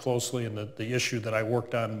it very closely. And the issue that I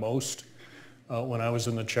worked on most when I was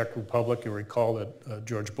in the Czech Republic, you recall that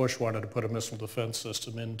George Bush wanted to put a missile defense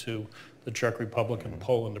system into the Czech Republic and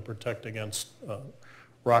Poland to protect against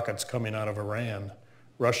rockets coming out of Iran.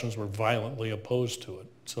 Russians were violently opposed to it.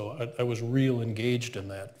 So I was real engaged in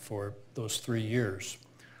that for those 3 years.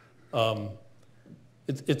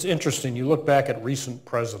 It's interesting, you look back at recent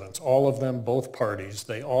presidents, all of them, both parties,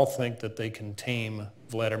 they all think that they can tame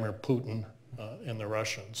Vladimir Putin and the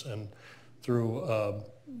Russians, and through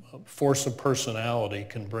force of personality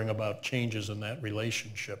can bring about changes in that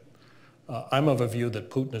relationship. I'm of a view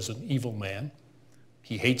that Putin is an evil man.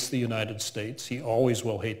 He hates the United States. He always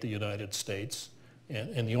will hate the United States.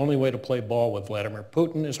 And the only way to play ball with Vladimir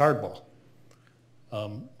Putin is hardball.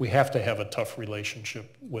 We have to have a tough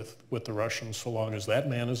relationship with the Russians so long as that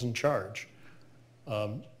man is in charge,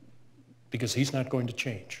 because he's not going to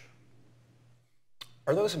change.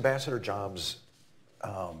 Are those ambassador jobs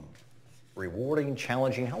rewarding,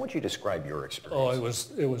 challenging? How would you describe your experience? Oh,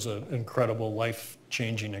 it was an incredible,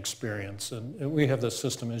 life-changing experience. And we have this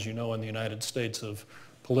system, as you know, in the United States of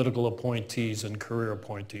political appointees and career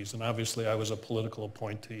appointees. And obviously, I was a political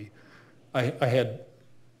appointee. I had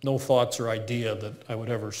no thoughts or idea that I would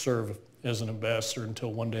ever serve as an ambassador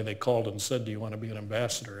until one day they called and said, "Do you want to be an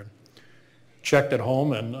ambassador?" And checked at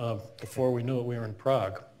home, and before we knew it, we were in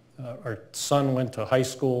Prague. Our son went to high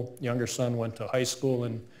school, younger son went to high school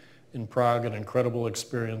in Prague, an incredible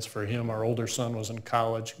experience for him. Our older son was in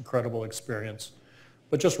college, incredible experience.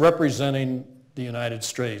 But just representing the United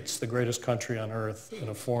States, the greatest country on earth, in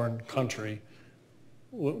a foreign country,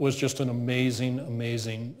 was just an amazing,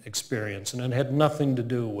 amazing experience. And it had nothing to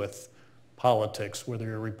do with politics, whether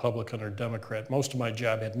you're Republican or Democrat. Most of my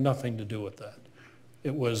job had nothing to do with that.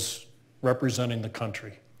 It was representing the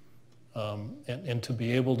country. And to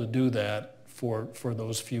be able to do that for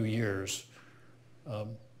those few years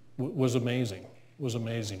was amazing,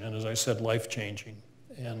 And as I said, life-changing.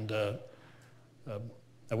 And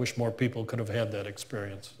I wish more people could have had that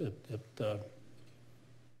experience.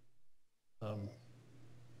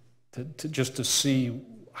 Just to see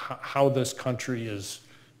how this country is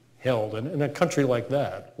held, and in a country like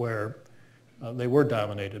that, where they were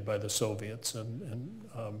dominated by the Soviets, and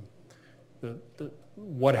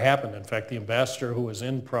what happened. In fact, the ambassador who was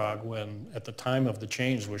in Prague when, at the time of the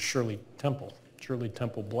change, was Shirley Temple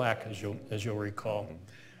Black, as you'll recall.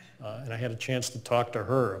 And I had a chance to talk to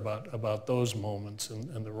her about those moments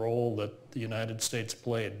and the role that the United States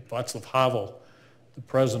played. Václav Havel, the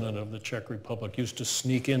president of the Czech Republic, used to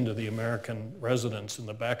sneak into the American residence in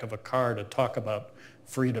the back of a car to talk about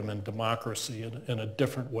freedom and democracy and a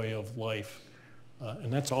different way of life.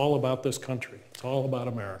 And that's all about this country. It's all about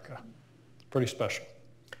America. It's pretty special.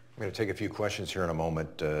 I'm going to take a few questions here in a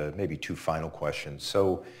moment, maybe two final questions.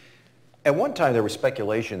 So, at one time, there was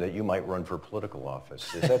speculation that you might run for political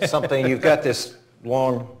office. Is that something, you've got this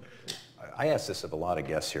long, I ask this of a lot of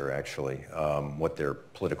guests here, actually, what their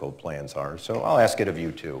political plans are. So I'll ask it of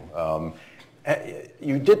you, too.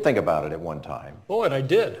 You did think about it at one time. Oh, and I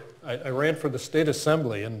did. I ran for the state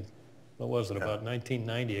assembly in, what was it, about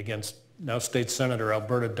 1990 against now State Senator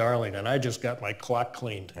Alberta Darling, and I just got my clock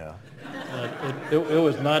cleaned. Yeah. It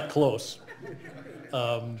was not close.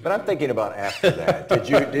 But I'm thinking about after that.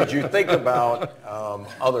 Did you think about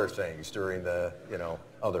other things during the,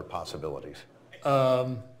 other possibilities?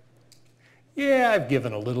 Yeah, I've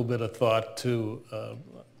given a little bit of thought to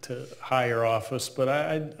higher office, but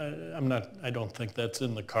I don't think that's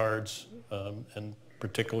in the cards. And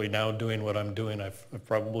particularly now doing what I'm doing, I've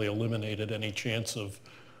probably eliminated any chance of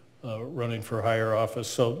running for higher office.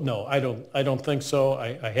 So no, I don't think so.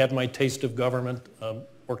 I had my taste of government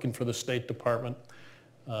working for the State Department.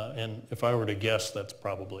 And if I were to guess, that's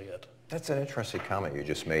probably it. That's an interesting comment you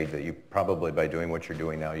just made, that you probably, by doing what you're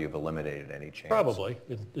doing now, you've eliminated any chance. Probably,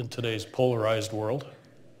 in today's polarized world.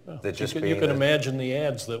 That just you can imagine the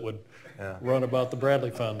ads that would run about the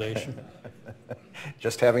Bradley Foundation.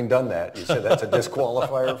 Just having done that, you said that's a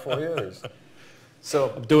disqualifier for you?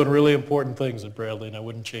 So I'm doing really important things at Bradley, and I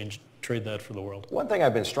wouldn't trade that for the world. One thing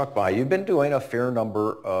I've been struck by, you've been doing a fair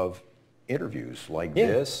number of interviews like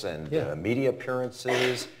this and media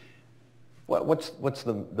appearances. What's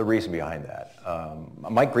the reason behind that?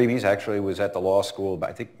 Mike Greaves actually was at the law school,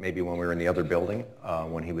 I think maybe when we were in the other building,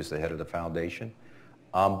 when he was the head of the foundation.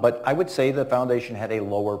 But I would say the foundation had a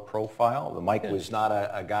lower profile. Mike was not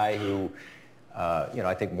a guy who,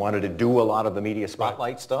 I think wanted to do a lot of the media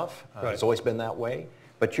spotlight stuff. It's always been that way.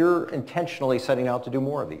 But you're intentionally setting out to do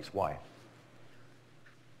more of these. Why?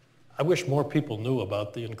 I wish more people knew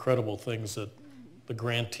about the incredible things that the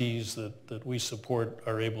grantees that we support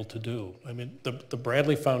are able to do. I mean, the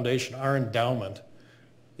Bradley Foundation, our endowment,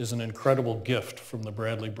 is an incredible gift from the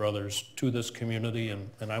Bradley brothers to this community,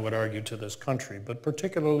 and I would argue to this country, but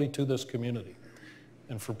particularly to this community.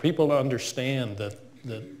 And for people to understand that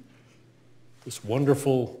this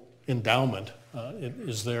wonderful endowment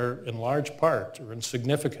is there in large part or in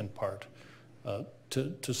significant part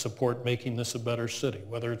to support making this a better city,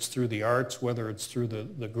 whether it's through the arts, whether it's through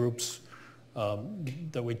the groups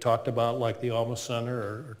that we talked about, like the Alma Center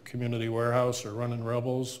or Community Warehouse or Runnin'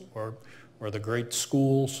 Rebels, or the great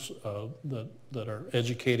schools that are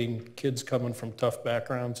educating kids coming from tough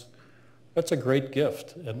backgrounds. That's a great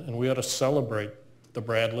gift, and we ought to celebrate the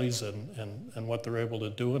Bradleys and what they're able to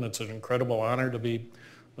do, and it's an incredible honor to be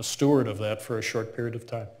a steward of that for a short period of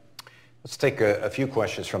time. Let's take a few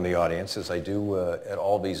questions from the audience. As I do at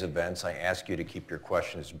all these events, I ask you to keep your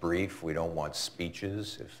questions brief. We don't want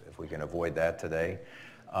speeches, if we can avoid that today.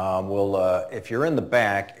 If you're in the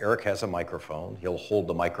back, Eric has a microphone. He'll hold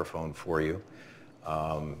the microphone for you.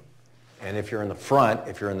 And if you're in the front,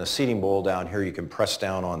 if you're in the seating bowl down here, you can press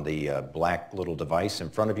down on the black little device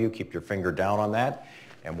in front of you. Keep your finger down on that,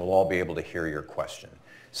 and we'll all be able to hear your question.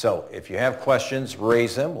 So if you have questions,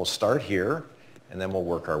 raise them. We'll start here, and then we'll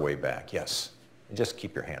work our way back. Yes. And just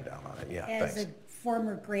keep your hand down on it. Yeah, As thanks. a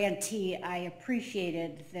former grantee, I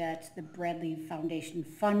appreciated that the Bradley Foundation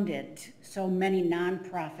funded so many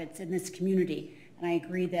nonprofits in this community, and I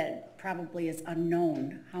agree that it probably is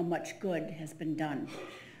unknown how much good has been done.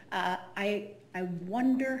 I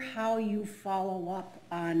wonder how you follow up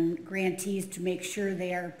on grantees to make sure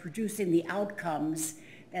they are producing the outcomes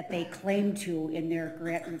that they claim to in their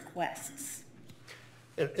grant requests.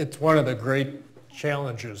 It's one of the great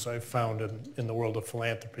challenges I've found in the world of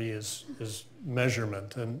philanthropy is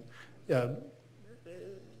measurement. And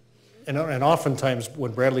oftentimes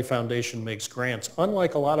when Bradley Foundation makes grants,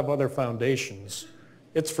 unlike a lot of other foundations,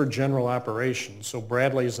 it's for general operations. So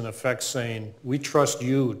Bradley is in effect saying, we trust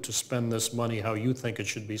you to spend this money how you think it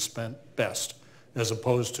should be spent best, as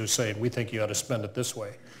opposed to saying, we think you ought to spend it this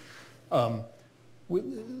way.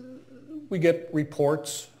 We get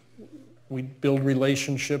reports, we build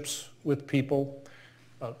relationships with people.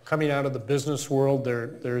 Coming out of the business world,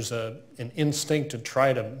 there's an instinct to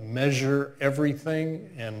try to measure everything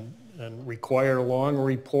and require long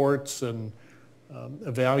reports and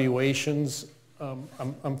evaluations.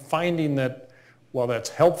 I'm finding that while that's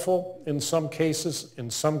helpful in some cases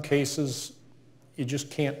you just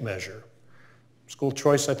can't measure. School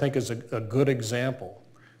choice, I think, is a good example.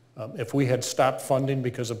 If we had stopped funding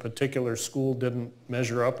because a particular school didn't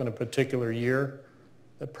measure up in a particular year,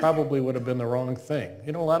 that probably would have been the wrong thing.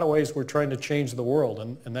 You know, in a lot of ways we're trying to change the world,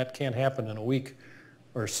 and that can't happen in a week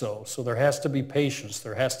or so. So there has to be patience,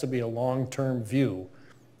 there has to be a long-term view.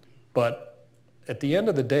 But at the end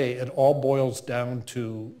of the day, it all boils down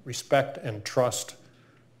to respect and trust,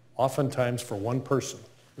 oftentimes for one person,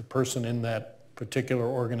 the person in that particular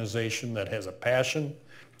organization that has a passion,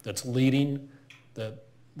 that's leading, that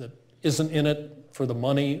isn't in it for the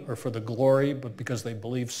money or for the glory, but because they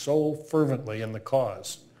believe so fervently in the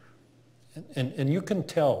cause. And you can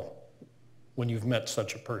tell when you've met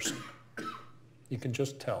such a person. You can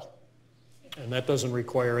just tell. And that doesn't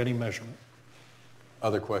require any measurement.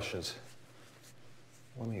 Other questions?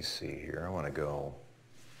 Let me see here. I want to go.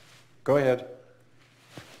 Go ahead.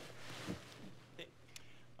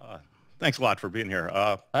 Thanks a lot for being here.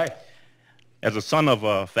 Hi. As a son of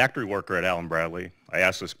a factory worker at Allen Bradley, I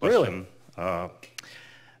asked this question. Really?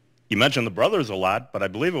 You mentioned the brothers a lot, but I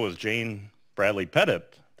believe it was Jane Bradley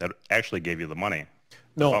Pettit that actually gave you the money.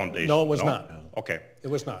 No, foundation. no, it was not. Okay. It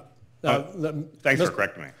was not. Thanks for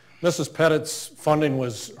correcting me. Mrs. Pettit's funding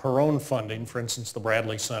was her own funding, for instance, the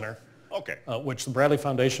Bradley Center, Okay. which the Bradley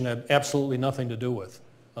Foundation had absolutely nothing to do with.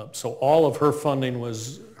 So all of her funding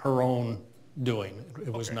was her own doing.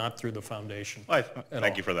 It was not through the foundation.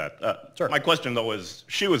 Thank you for that. Sure. My question, though, is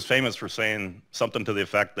she was famous for saying something to the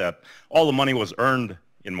effect that all the money was earned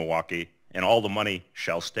in Milwaukee and all the money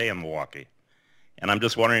shall stay in Milwaukee. And I'm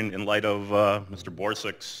just wondering, in light of Mr.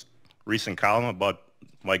 Borsick's recent column about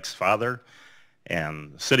Mike's father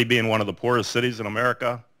and the city being one of the poorest cities in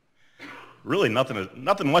America, really nothing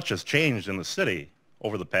much has changed in the city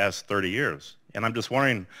over the past 30 years. And I'm just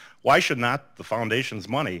wondering, why should not the foundation's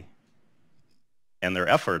money and their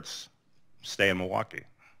efforts stay in Milwaukee?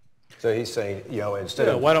 So he's saying, you know, instead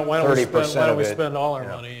of why don't we 30% spend all our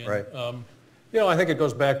money? Right. You know, I think it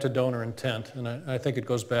goes back to donor intent, and I think it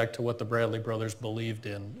goes back to what the Bradley brothers believed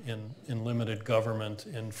in limited government,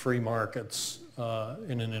 in free markets,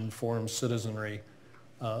 in an informed citizenry.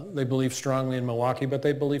 They believe strongly in Milwaukee, but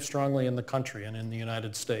they believe strongly in the country and in the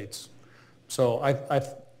United States. So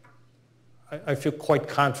I feel quite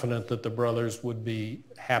confident that the brothers would be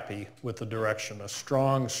happy with the direction, a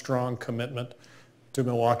strong, strong commitment to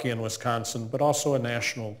Milwaukee and Wisconsin, but also a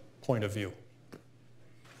national point of view.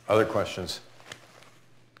 Other questions?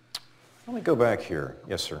 Let me go back here.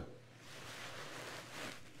 Yes, sir.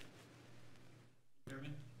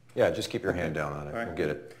 Yeah, just keep your hand down on it. All right. We'll get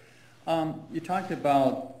it. You talked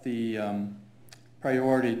about the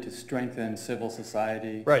priority to strengthen civil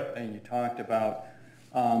society. Right. And you talked about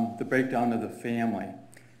the breakdown of the family.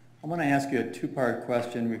 I want to ask you a two-part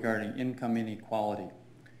question regarding income inequality.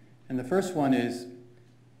 And the first one is,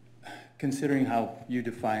 considering how you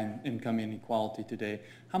define income inequality today,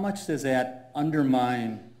 how much does that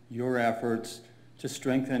undermine your efforts to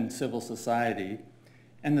strengthen civil society?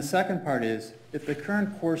 And the second part is, if the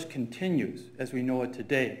current course continues as we know it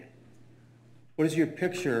today, what does your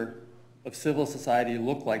picture of civil society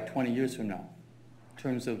look like 20 years from now in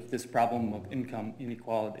terms of this problem of income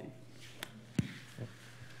inequality?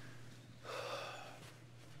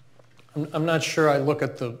 I'm not sure I look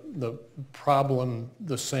at the problem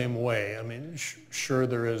the same way. I mean, sure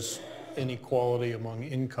there is inequality among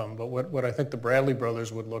income, but what I think the Bradley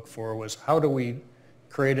brothers would look for was how do we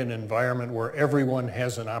create an environment where everyone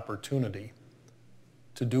has an opportunity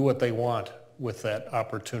to do what they want with that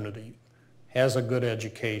opportunity, has a good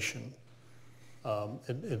education,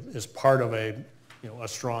 is part of a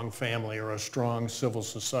strong family or a strong civil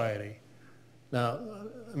society. Now,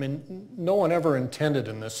 I mean, no one ever intended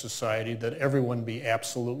in this society that everyone be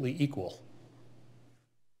absolutely equal.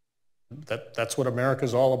 That's what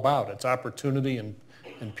America's all about. It's opportunity and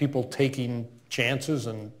people taking chances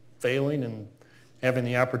and failing and having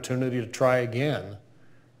the opportunity to try again.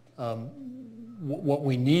 What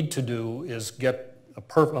we need to do is get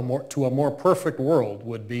to a more perfect world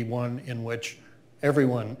would be one in which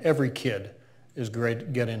every kid is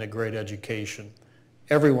getting a great education.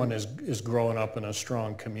 Everyone is growing up in a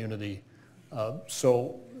strong community.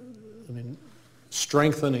 So, I mean,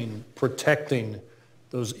 strengthening, protecting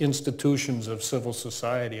those institutions of civil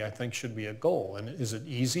society, I think, should be a goal. And is it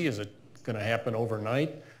easy? Is it going to happen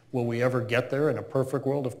overnight? Will we ever get there in a perfect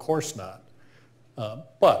world? Of course not.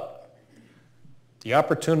 But the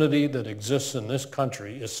opportunity that exists in this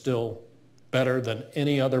country is still better than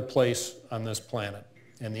any other place on this planet.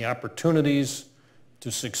 And the opportunities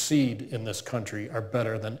to succeed in this country are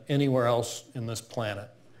better than anywhere else in this planet.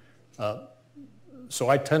 So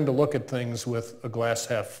I tend to look at things with a glass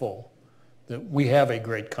half full, that we have a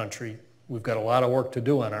great country. We've got a lot of work to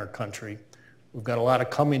do in our country. We've got a lot of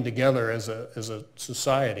coming together as a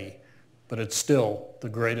society, but it's still the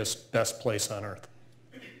greatest, best place on earth.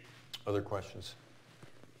 Other questions?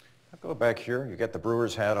 I'll go back here. You got the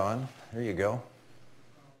Brewers hat on. There you go.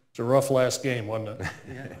 It's a rough last game, wasn't it?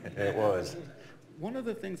 Yeah. It was. One of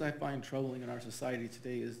the things I find troubling in our society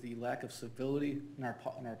today is the lack of civility in our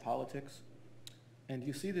politics. And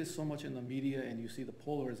you see this so much in the media, and you see the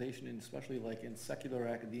polarization, and especially like in secular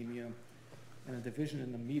academia and a division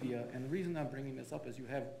in the media. And the reason I'm bringing this up is you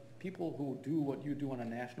have people who do what you do on a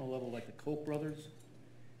national level, like the Koch brothers,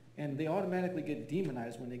 and they automatically get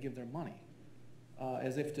demonized when they give their money.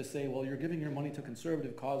 As if to say, well, you're giving your money to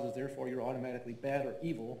conservative causes, therefore you're automatically bad or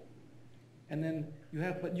evil. And then you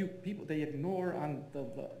have, people, they ignore on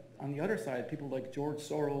the other side, people like George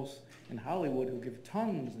Soros and Hollywood who give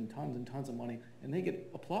tons and tons and tons of money, and they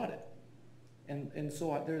get applauded. And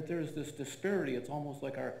so there's this disparity. It's almost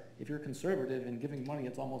like if you're conservative and giving money,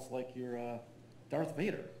 it's almost like you're Darth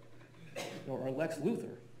Vader or Lex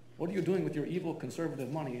Luthor. What are you doing with your evil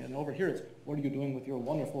conservative money? And over here it's, what are you doing with your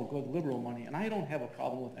wonderful, good liberal money? And I don't have a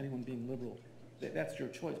problem with anyone being liberal. That's your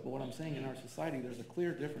choice. But what I'm saying, in our society, there's a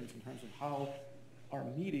clear difference in terms of how our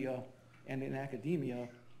media and in academia,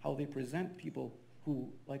 how they present people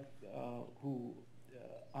who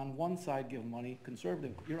on one side give money,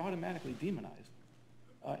 conservative, you're automatically demonized.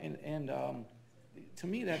 To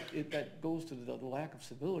me, that goes to the lack of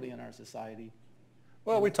civility in our society.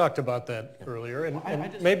 Well, we talked about that earlier, and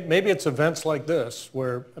maybe it's events like this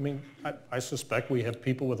where, I mean, I suspect we have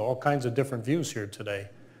people with all kinds of different views here today.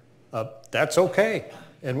 That's okay,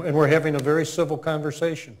 and we're having a very civil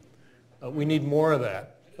conversation. We need more of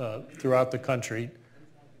that throughout the country.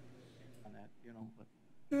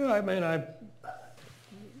 Yeah, I mean,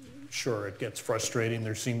 sure, it gets frustrating.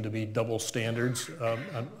 There seem to be double standards.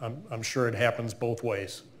 I'm sure it happens both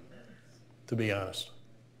ways, to be honest.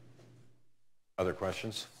 Other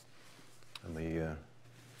questions?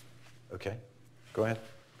 Okay, go ahead.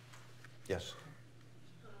 Yes.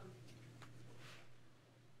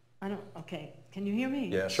 Okay, can you hear me?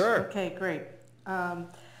 Yeah, sure. Okay, great.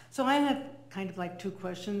 So I have kind of like two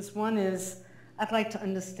questions. One is, I'd like to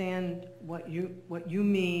understand what you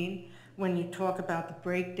mean when you talk about the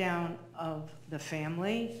breakdown of the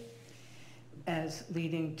family as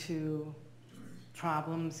leading to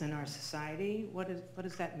problems in our society. What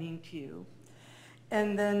does that mean to you?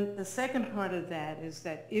 And then the second part of that is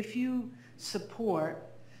that if you support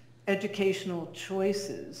educational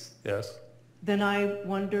choices, yes, then I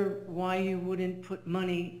wonder why you wouldn't put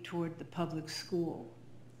money toward the public school.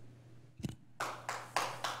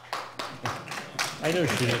 I know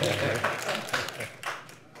she did that.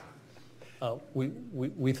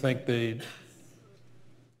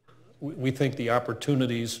 We think the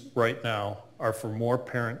opportunities right now are for more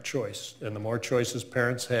parent choice, and the more choices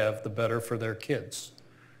parents have, the better for their kids.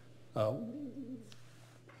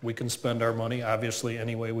 We can spend our money obviously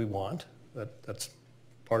any way we want. That's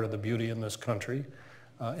part of the beauty in this country.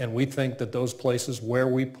 And we think that those places where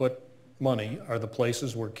we put money are the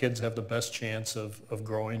places where kids have the best chance of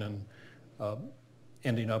growing and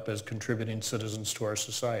ending up as contributing citizens to our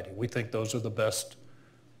society. We think those are the best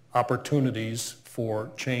opportunities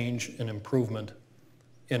for change and improvement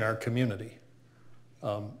in our community.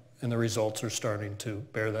 And the results are starting to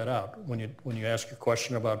bear that out. When you ask your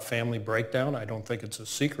question about family breakdown, I don't think it's a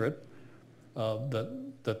secret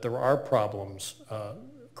that there are problems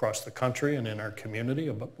across the country and in our community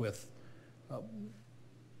with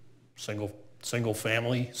single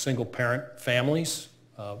parent families,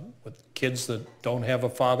 with kids that don't have a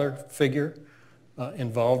father figure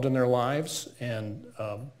involved in their lives, and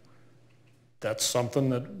that's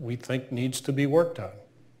something that we think needs to be worked on.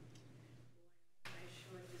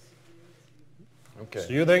 Okay.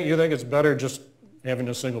 So you think it's better just having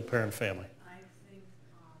a single parent family?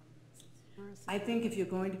 I think if you're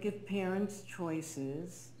going to give parents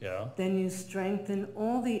choices, Yeah. then you strengthen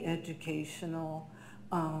all the educational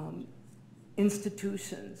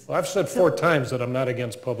institutions. Well, I've said 4 times that I'm not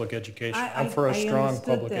against public education. I'm for a strong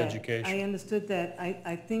public education. I understood that.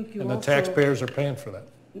 I think you And also... the taxpayers are paying for that.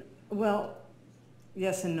 Well,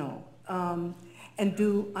 yes and no.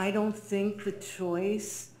 I don't think the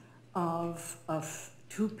choice of a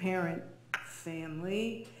 2-parent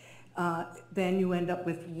family, then you end up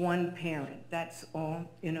with 1 parent. That's all,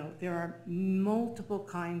 there are multiple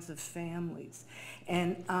kinds of families.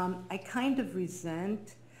 And I kind of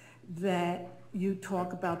resent that you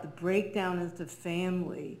talk about the breakdown of the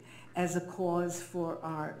family as a cause for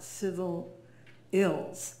our civil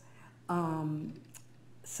ills.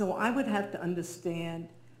 So I would have to understand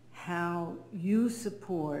how you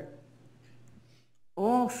support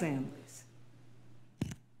all families,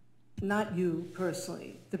 not you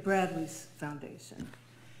personally, the Bradley Foundation.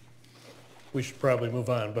 We should probably move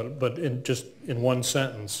on, but in one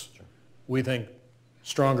sentence, we think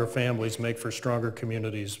stronger families make for stronger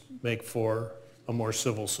communities, make for a more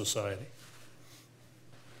civil society.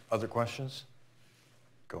 Other questions?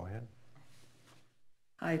 Go ahead.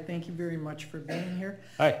 Hi, thank you very much for being here.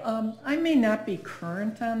 Hi. I may not be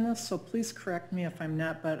current on this, so please correct me if I'm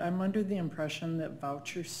not, but I'm under the impression that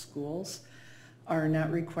voucher schools are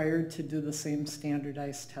not required to do the same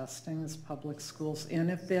standardized testing as public schools.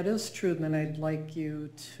 And if that is true, then I'd like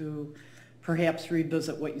you to perhaps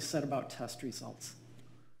revisit what you said about test results.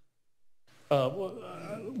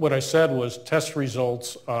 What I said was test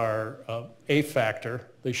results are a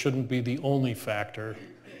factor. They shouldn't be the only factor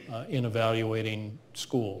in evaluating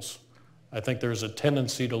schools. I think there's a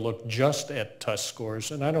tendency to look just at test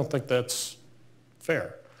scores, and I don't think that's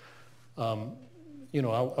fair. I'll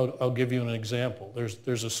give you an example.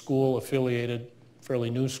 There's a school affiliated, fairly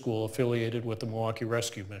new school affiliated with the Milwaukee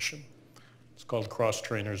Rescue Mission. It's called Cross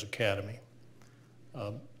Trainers Academy.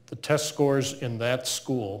 The test scores in that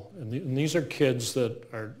school, and these are kids that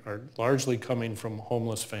are largely coming from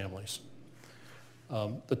homeless families.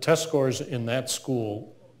 The test scores in that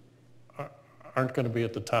school aren't going to be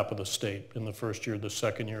at the top of the state in the first year, the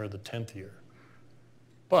second year, or the 10th year.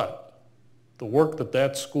 But the work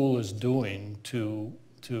that school is doing to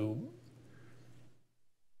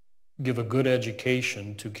give a good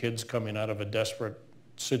education to kids coming out of a desperate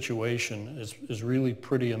situation is really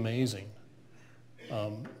pretty amazing.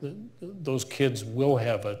 Those kids will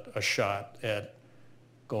have a shot at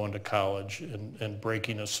going to college and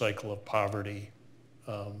breaking a cycle of poverty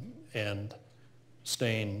and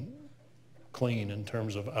staying clean in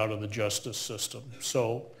terms of out of the justice system.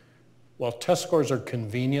 So while test scores are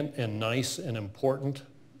convenient and nice and important,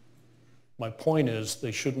 my point is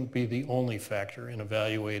they shouldn't be the only factor in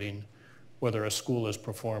evaluating whether a school is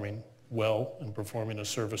performing well and performing a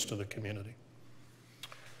service to the community.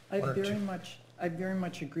 I very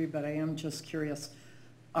much agree, but I am just curious,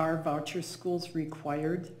 are voucher schools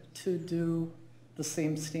required to do the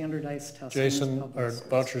same standardized testing? Jason, are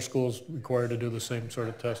voucher schools required to do the same sort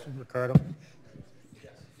of testing? Ricardo?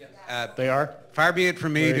 They are? Far be it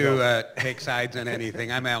from me to take sides on anything.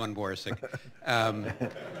 I'm Alan Borsick.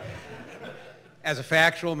 As a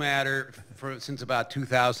factual matter, since about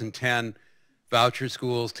 2010, voucher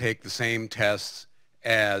schools take the same tests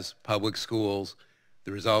as public schools.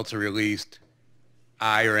 The results are released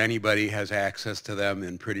I or anybody has access to them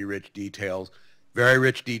in pretty rich details. Very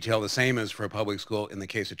rich detail, the same as for a public school. In the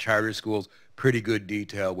case of charter schools, pretty good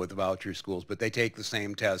detail with voucher schools, but they take the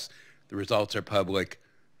same tests. The results are public.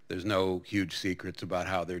 There's no huge secrets about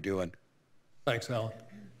how they're doing. Thanks, Alan.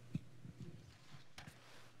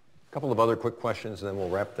 A couple of other quick questions, and then we'll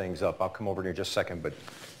wrap things up. I'll come over to you in just a second, but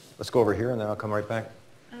let's go over here, and then I'll come right back.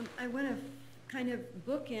 I want to kind of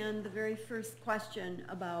bookend the very first question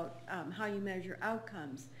about how you measure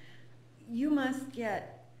outcomes. You must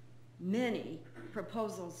get many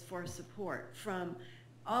proposals for support from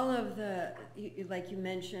all of the, like you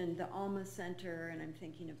mentioned, the Alma Center, and I'm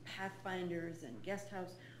thinking of Pathfinders and Guest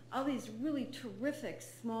House, all these really terrific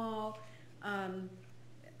small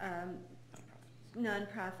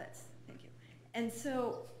nonprofits. Thank you. And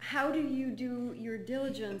so how do you do your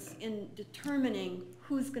diligence in determining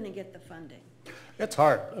who's going to get the funding? It's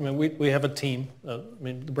hard. I mean, we have a team. I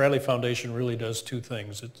mean, the Bradley Foundation really does two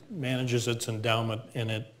things. It manages its endowment,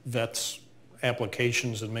 and it vets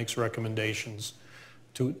applications and makes recommendations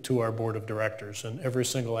to our board of directors. And every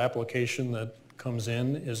single application that comes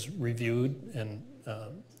in is reviewed and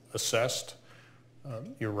assessed.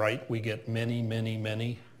 You're right, we get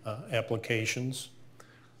many applications.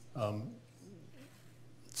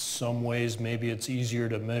 Some ways maybe it's easier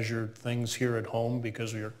to measure things here at home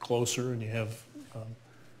because you're closer and you have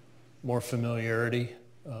more familiarity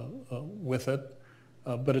with it.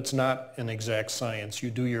 But it's not an exact science. You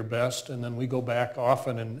do your best, and then we go back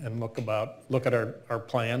often and look at our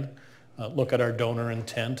plan, look at our donor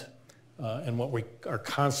intent, and what we are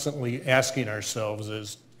constantly asking ourselves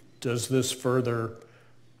is, does this further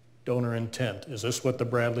donor intent? Is this what the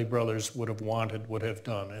Bradley brothers would have wanted, would have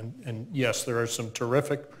done? And yes, there are some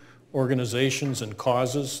terrific organizations and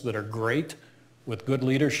causes that are great with good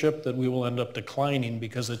leadership that we will end up declining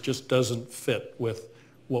because it just doesn't fit with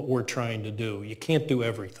what we're trying to do. You can't do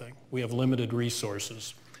everything. We have limited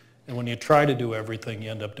resources. And when you try to do everything, you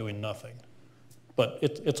end up doing nothing. But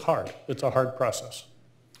it's hard. It's a hard process.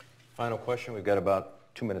 Final question. We've got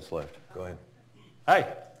about 2 minutes left. Go ahead. Hi.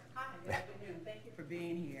 Hi, good afternoon. Thank you for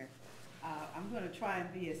being here. I'm going to try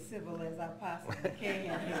and be as civil as I possibly can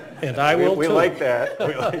here. And I will we too. Like that.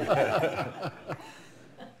 We like that.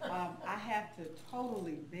 I have to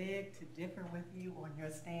totally beg to differ with you on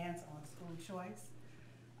your stance on school choice.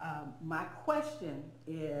 My question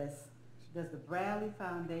is, does the Bradley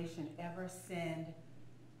Foundation ever send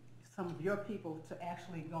some of your people to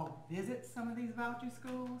actually go visit some of these voucher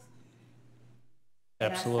schools?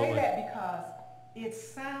 Absolutely. And I say that because it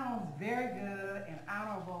sounds very good and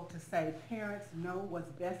honorable to say parents know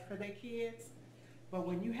what's best for their kids, but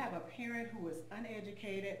when you have a parent who is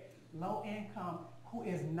uneducated, low income, who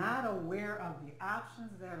is not aware of the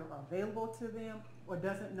options that are available to them or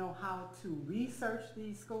doesn't know how to research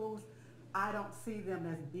these schools, I don't see them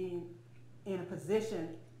as being in a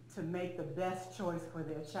position to make the best choice for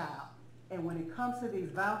their child. And when it comes to these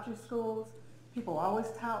voucher schools, people always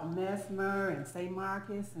tout Mesmer and St.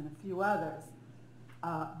 Marcus and a few others.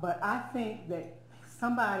 But I think that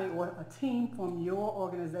somebody or a team from your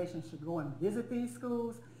organization should go and visit these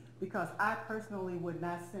schools, because I personally would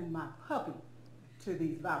not send my puppy to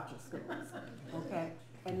these voucher schools, okay?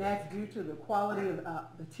 And that's due to the quality of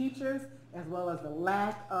the teachers, as well as the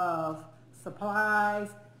lack of supplies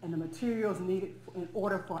and the materials needed in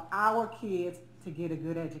order for our kids to get a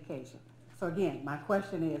good education. So again, my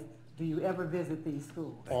question is, do you ever visit these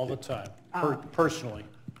schools? All the time, personally.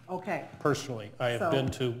 Okay. Personally, I have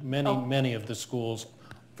been to many of the schools,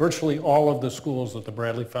 virtually all of the schools that the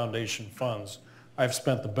Bradley Foundation funds. I've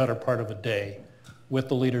spent the better part of a day with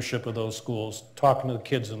the leadership of those schools, talking to the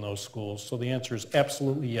kids in those schools. So the answer is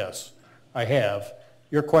absolutely yes, I have.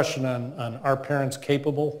 Your question on are parents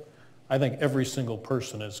capable? I think every single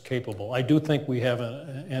person is capable. I do think we have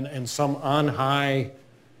and some on-high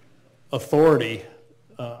authority,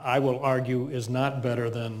 I will argue, is not better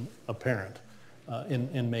than a parent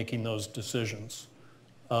in making those decisions.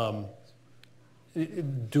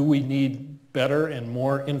 Do we need better and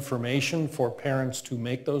more information for parents to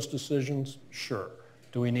make those decisions? Sure.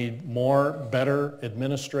 Do we need more, better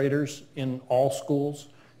administrators in all schools?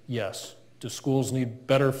 Yes. Do schools need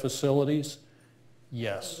better facilities?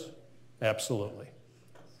 Yes, absolutely.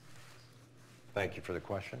 Thank you for the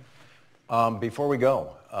question. Before we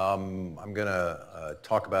go, I'm going to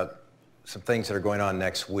talk about some things that are going on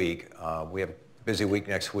next week. We have a busy week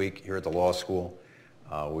next week here at the law school.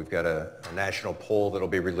 We've got a national poll that will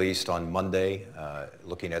be released on Monday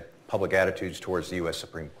looking at public attitudes towards the U.S.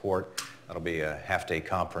 Supreme Court. That'll be a half-day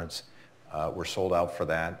conference. We're sold out for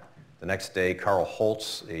that. The next day, Carl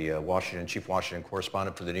Holtz, the Chief Washington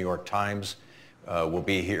correspondent for the New York Times, will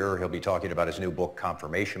be here. He'll be talking about his new book,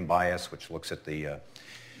 Confirmation Bias, which looks at the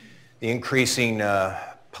increasing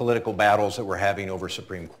political battles that we're having over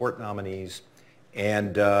Supreme Court nominees.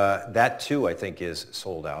 And that too, I think, is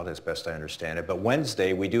sold out as best I understand it. But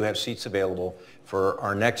Wednesday, we do have seats available for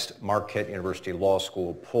our next Marquette University Law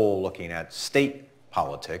School poll looking at state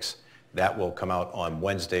politics. That will come out on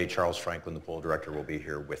Wednesday. Charles Franklin, the poll director, will be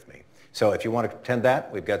here with me. So if you want to attend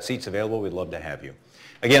that, we've got seats available. We'd love to have you.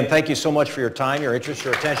 Again, thank you so much for your time, your interest,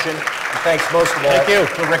 your attention. And thanks most of all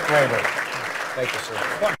to Rick Rayburn. Thank you,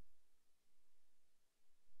 sir.